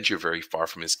doesn't venture very far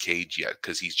from his cage yet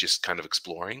because he's just kind of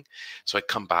exploring. So I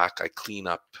come back, I clean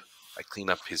up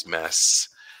his mess.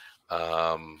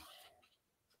 I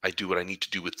do what I need to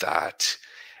do with that,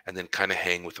 and then kind of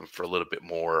hang with him for a little bit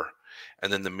more.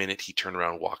 And then the minute he turned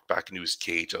around and walked back into his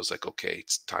cage, I was like, okay,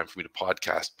 it's time for me to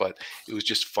podcast. But it was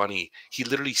just funny. He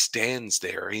literally stands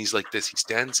there and he's like this. He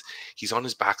stands, he's on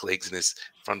his back legs and his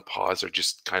front paws are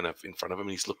just kind of in front of him.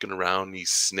 And he's looking around and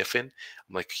he's sniffing.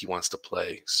 I'm like, he wants to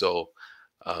play. So,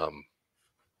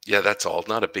 yeah, that's all.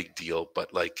 Not a big deal,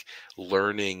 but like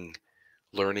learning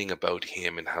about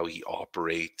him and how he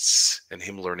operates and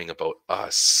him learning about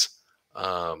us.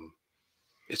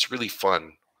 It's really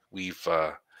fun.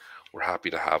 We're happy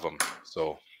to have him.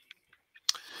 So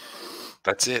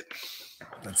that's it.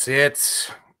 That's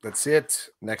it.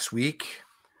 Next week,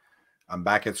 I'm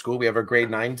back at school. We have our grade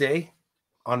 9 day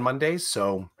on Mondays,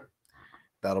 so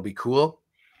that'll be cool.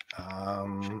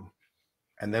 And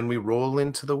then we roll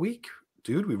into the week,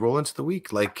 dude. We roll into the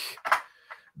week like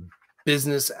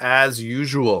business as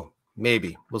usual.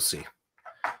 Maybe we'll see.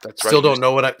 That's still right. don't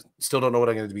know what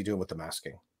I'm going to be doing with the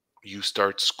masking. You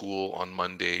start school on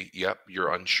Monday. Yep,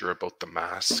 you're unsure about the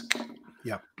mask.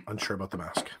 Yep, unsure about the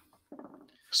mask.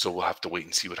 So we'll have to wait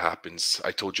and see what happens.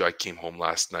 I told you I came home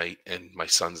last night and my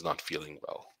son's not feeling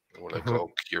well. And we're like,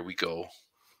 oh, here we go.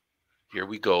 Here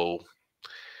we go.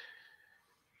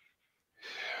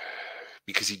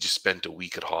 Because he just spent a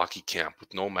week at hockey camp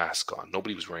with no mask on.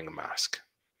 Nobody was wearing a mask.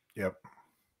 Yep.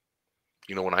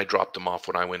 You know, when I dropped him off,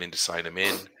 when I went in to sign him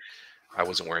in, I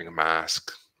wasn't wearing a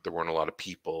mask. There weren't a lot of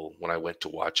people. When I went to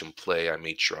watch him play, I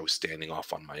made sure I was standing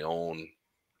off on my own.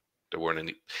 There weren't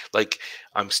any, like,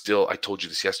 I told you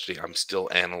this yesterday, I'm still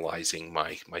analyzing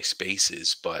my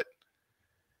spaces, but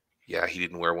yeah, he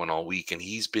didn't wear one all week. And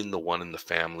he's been the one in the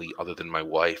family, other than my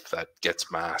wife, that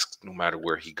gets masked no matter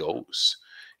where he goes.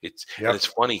 And it's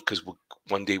funny because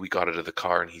one day we got out of the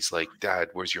car and he's like, Dad,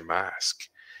 where's your mask?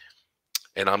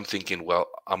 And I'm thinking, well,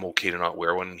 I'm okay to not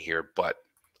wear one in here, but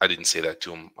I didn't say that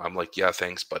to him. I'm like, yeah,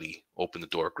 thanks, buddy. Open the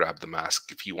door, grab the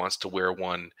mask. If he wants to wear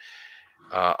one,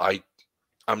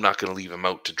 I'm not going to leave him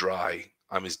out to dry.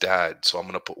 I'm his dad, so I'm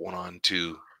going to put one on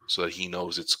too, so that he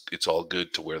knows it's all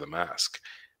good to wear the mask,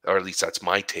 or at least that's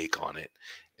my take on it.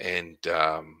 And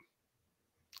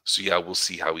so yeah, we'll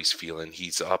see how he's feeling.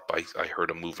 He's up. I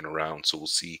heard him moving around, so we'll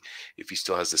see if he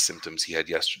still has the symptoms he had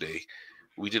yesterday.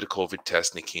 We did a COVID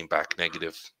test and it came back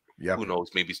negative. Yep. Who knows?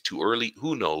 Maybe it's too early.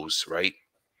 Who knows, right?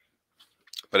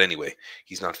 But anyway,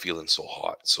 he's not feeling so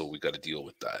hot, so we got to deal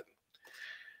with that.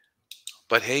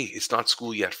 But hey, it's not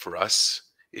school yet for us.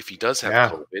 If he does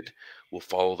have COVID, we'll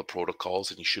follow the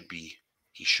protocols, and he should be,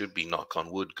 knock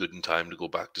on wood, good in time to go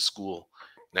back to school.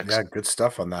 Good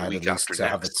stuff on that. At least to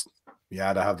have it.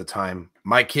 Yeah, to have the time.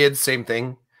 My kids, same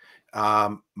thing.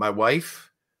 My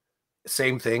wife,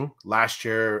 same thing. Last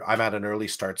year, I'm at an early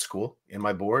start school in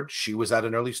my board. She was at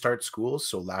an early start school.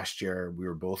 So last year, we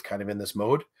were both kind of in this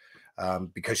mode.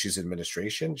 Because she's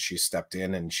administration, she stepped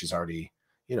in and she's already,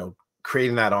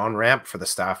 creating that on-ramp for the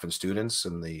staff and students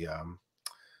and the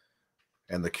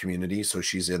community. So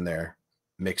she's in there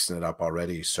mixing it up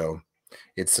already. So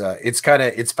it's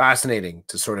fascinating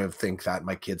to sort of think that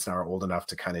my kids now are old enough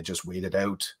to kind of just wait it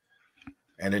out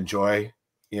and enjoy,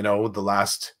 the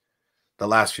last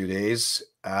few days.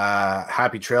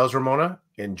 Happy trails, Ramona.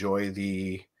 Enjoy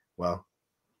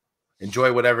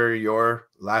whatever your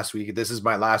last week. This is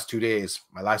my last 2 days.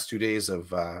 My last 2 days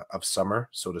of summer,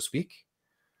 so to speak.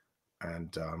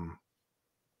 And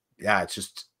it's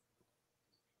just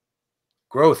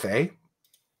growth, eh?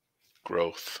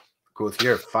 Growth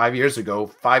here. 5 years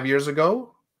ago,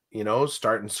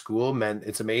 starting school meant,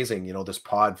 it's amazing. This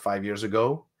pod 5 years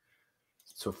ago.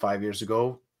 So 5 years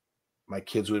ago, my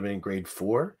kids would have been in grade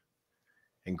 4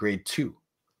 and grade 2.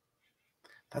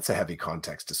 That's a heavy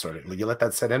context to sort of, you let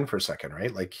that set in for a second,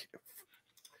 right?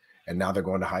 And now they're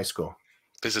going to high school.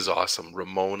 This is awesome.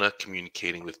 Ramona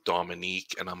communicating with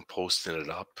Dominique, and I'm posting it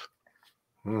up.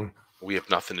 We have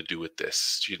nothing to do with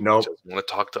this. She doesn't want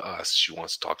to talk to us. She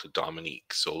wants to talk to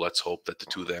Dominique. So let's hope that the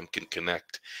two of them can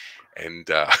connect and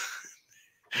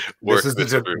work. This is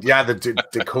the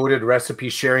Decoded Recipe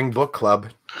Sharing Book Club.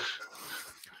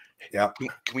 Yeah.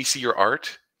 Can we see your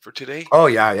art for today? Oh,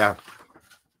 yeah.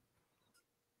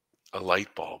 A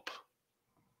light bulb.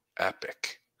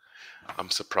 Epic. I'm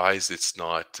surprised it's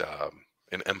not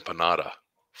an empanada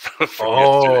from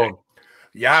yesterday.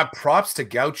 Yeah. Props to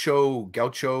Gaucho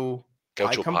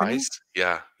Pies.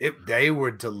 Yeah. They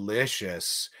were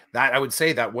delicious. That, I would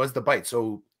say, that was the bite.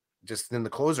 So just in the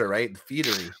closer, right? The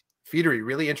feedery,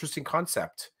 really interesting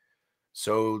concept.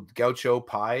 So Gaucho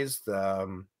Pies,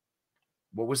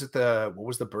 what was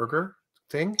the burger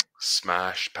thing?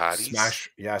 Smash patties.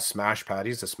 Smash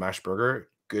patties, the smash burger.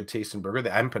 Good tasting burger. The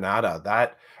empanada,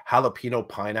 that jalapeno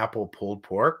pineapple pulled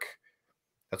pork.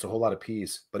 That's a whole lot of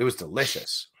peas, but it was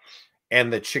delicious.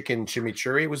 And the chicken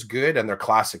chimichurri was good, and their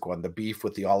classic one, the beef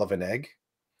with the olive and egg.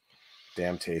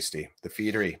 Damn tasty. The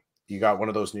Feedery. You got one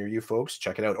of those near you, folks?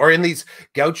 Check it out. Or in these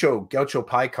Gaucho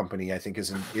Pie Company, I think it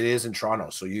is in Toronto.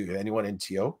 So anyone in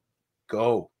TO,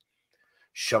 go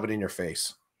shove it in your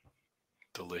face.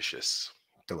 Delicious.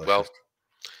 Delicious. Well,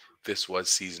 this was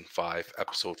season 5,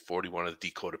 episode 41 of the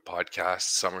Decoded Podcast.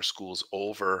 Summer school's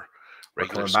over. We're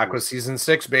coming back with season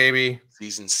 6, baby.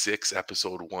 Season 6,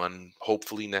 episode 1.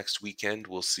 Hopefully next weekend.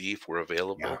 We'll see if we're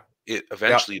available. Yeah.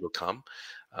 Eventually it'll come.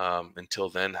 Until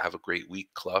then, have a great week,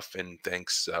 Clough, and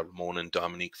thanks Ramona and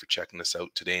Dominique for checking us out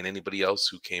today, and anybody else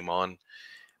who came on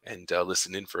and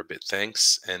listened in for a bit.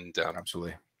 Thanks. And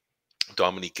absolutely,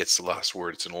 Dominique gets the last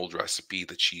word. It's an old recipe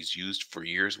that she's used for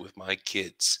years with my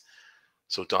kids.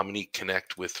 So Dominique,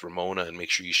 connect with Ramona and make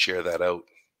sure you share that out.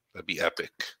 That'd be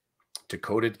epic.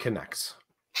 Decoded connects.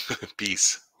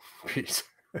 Peace. Peace.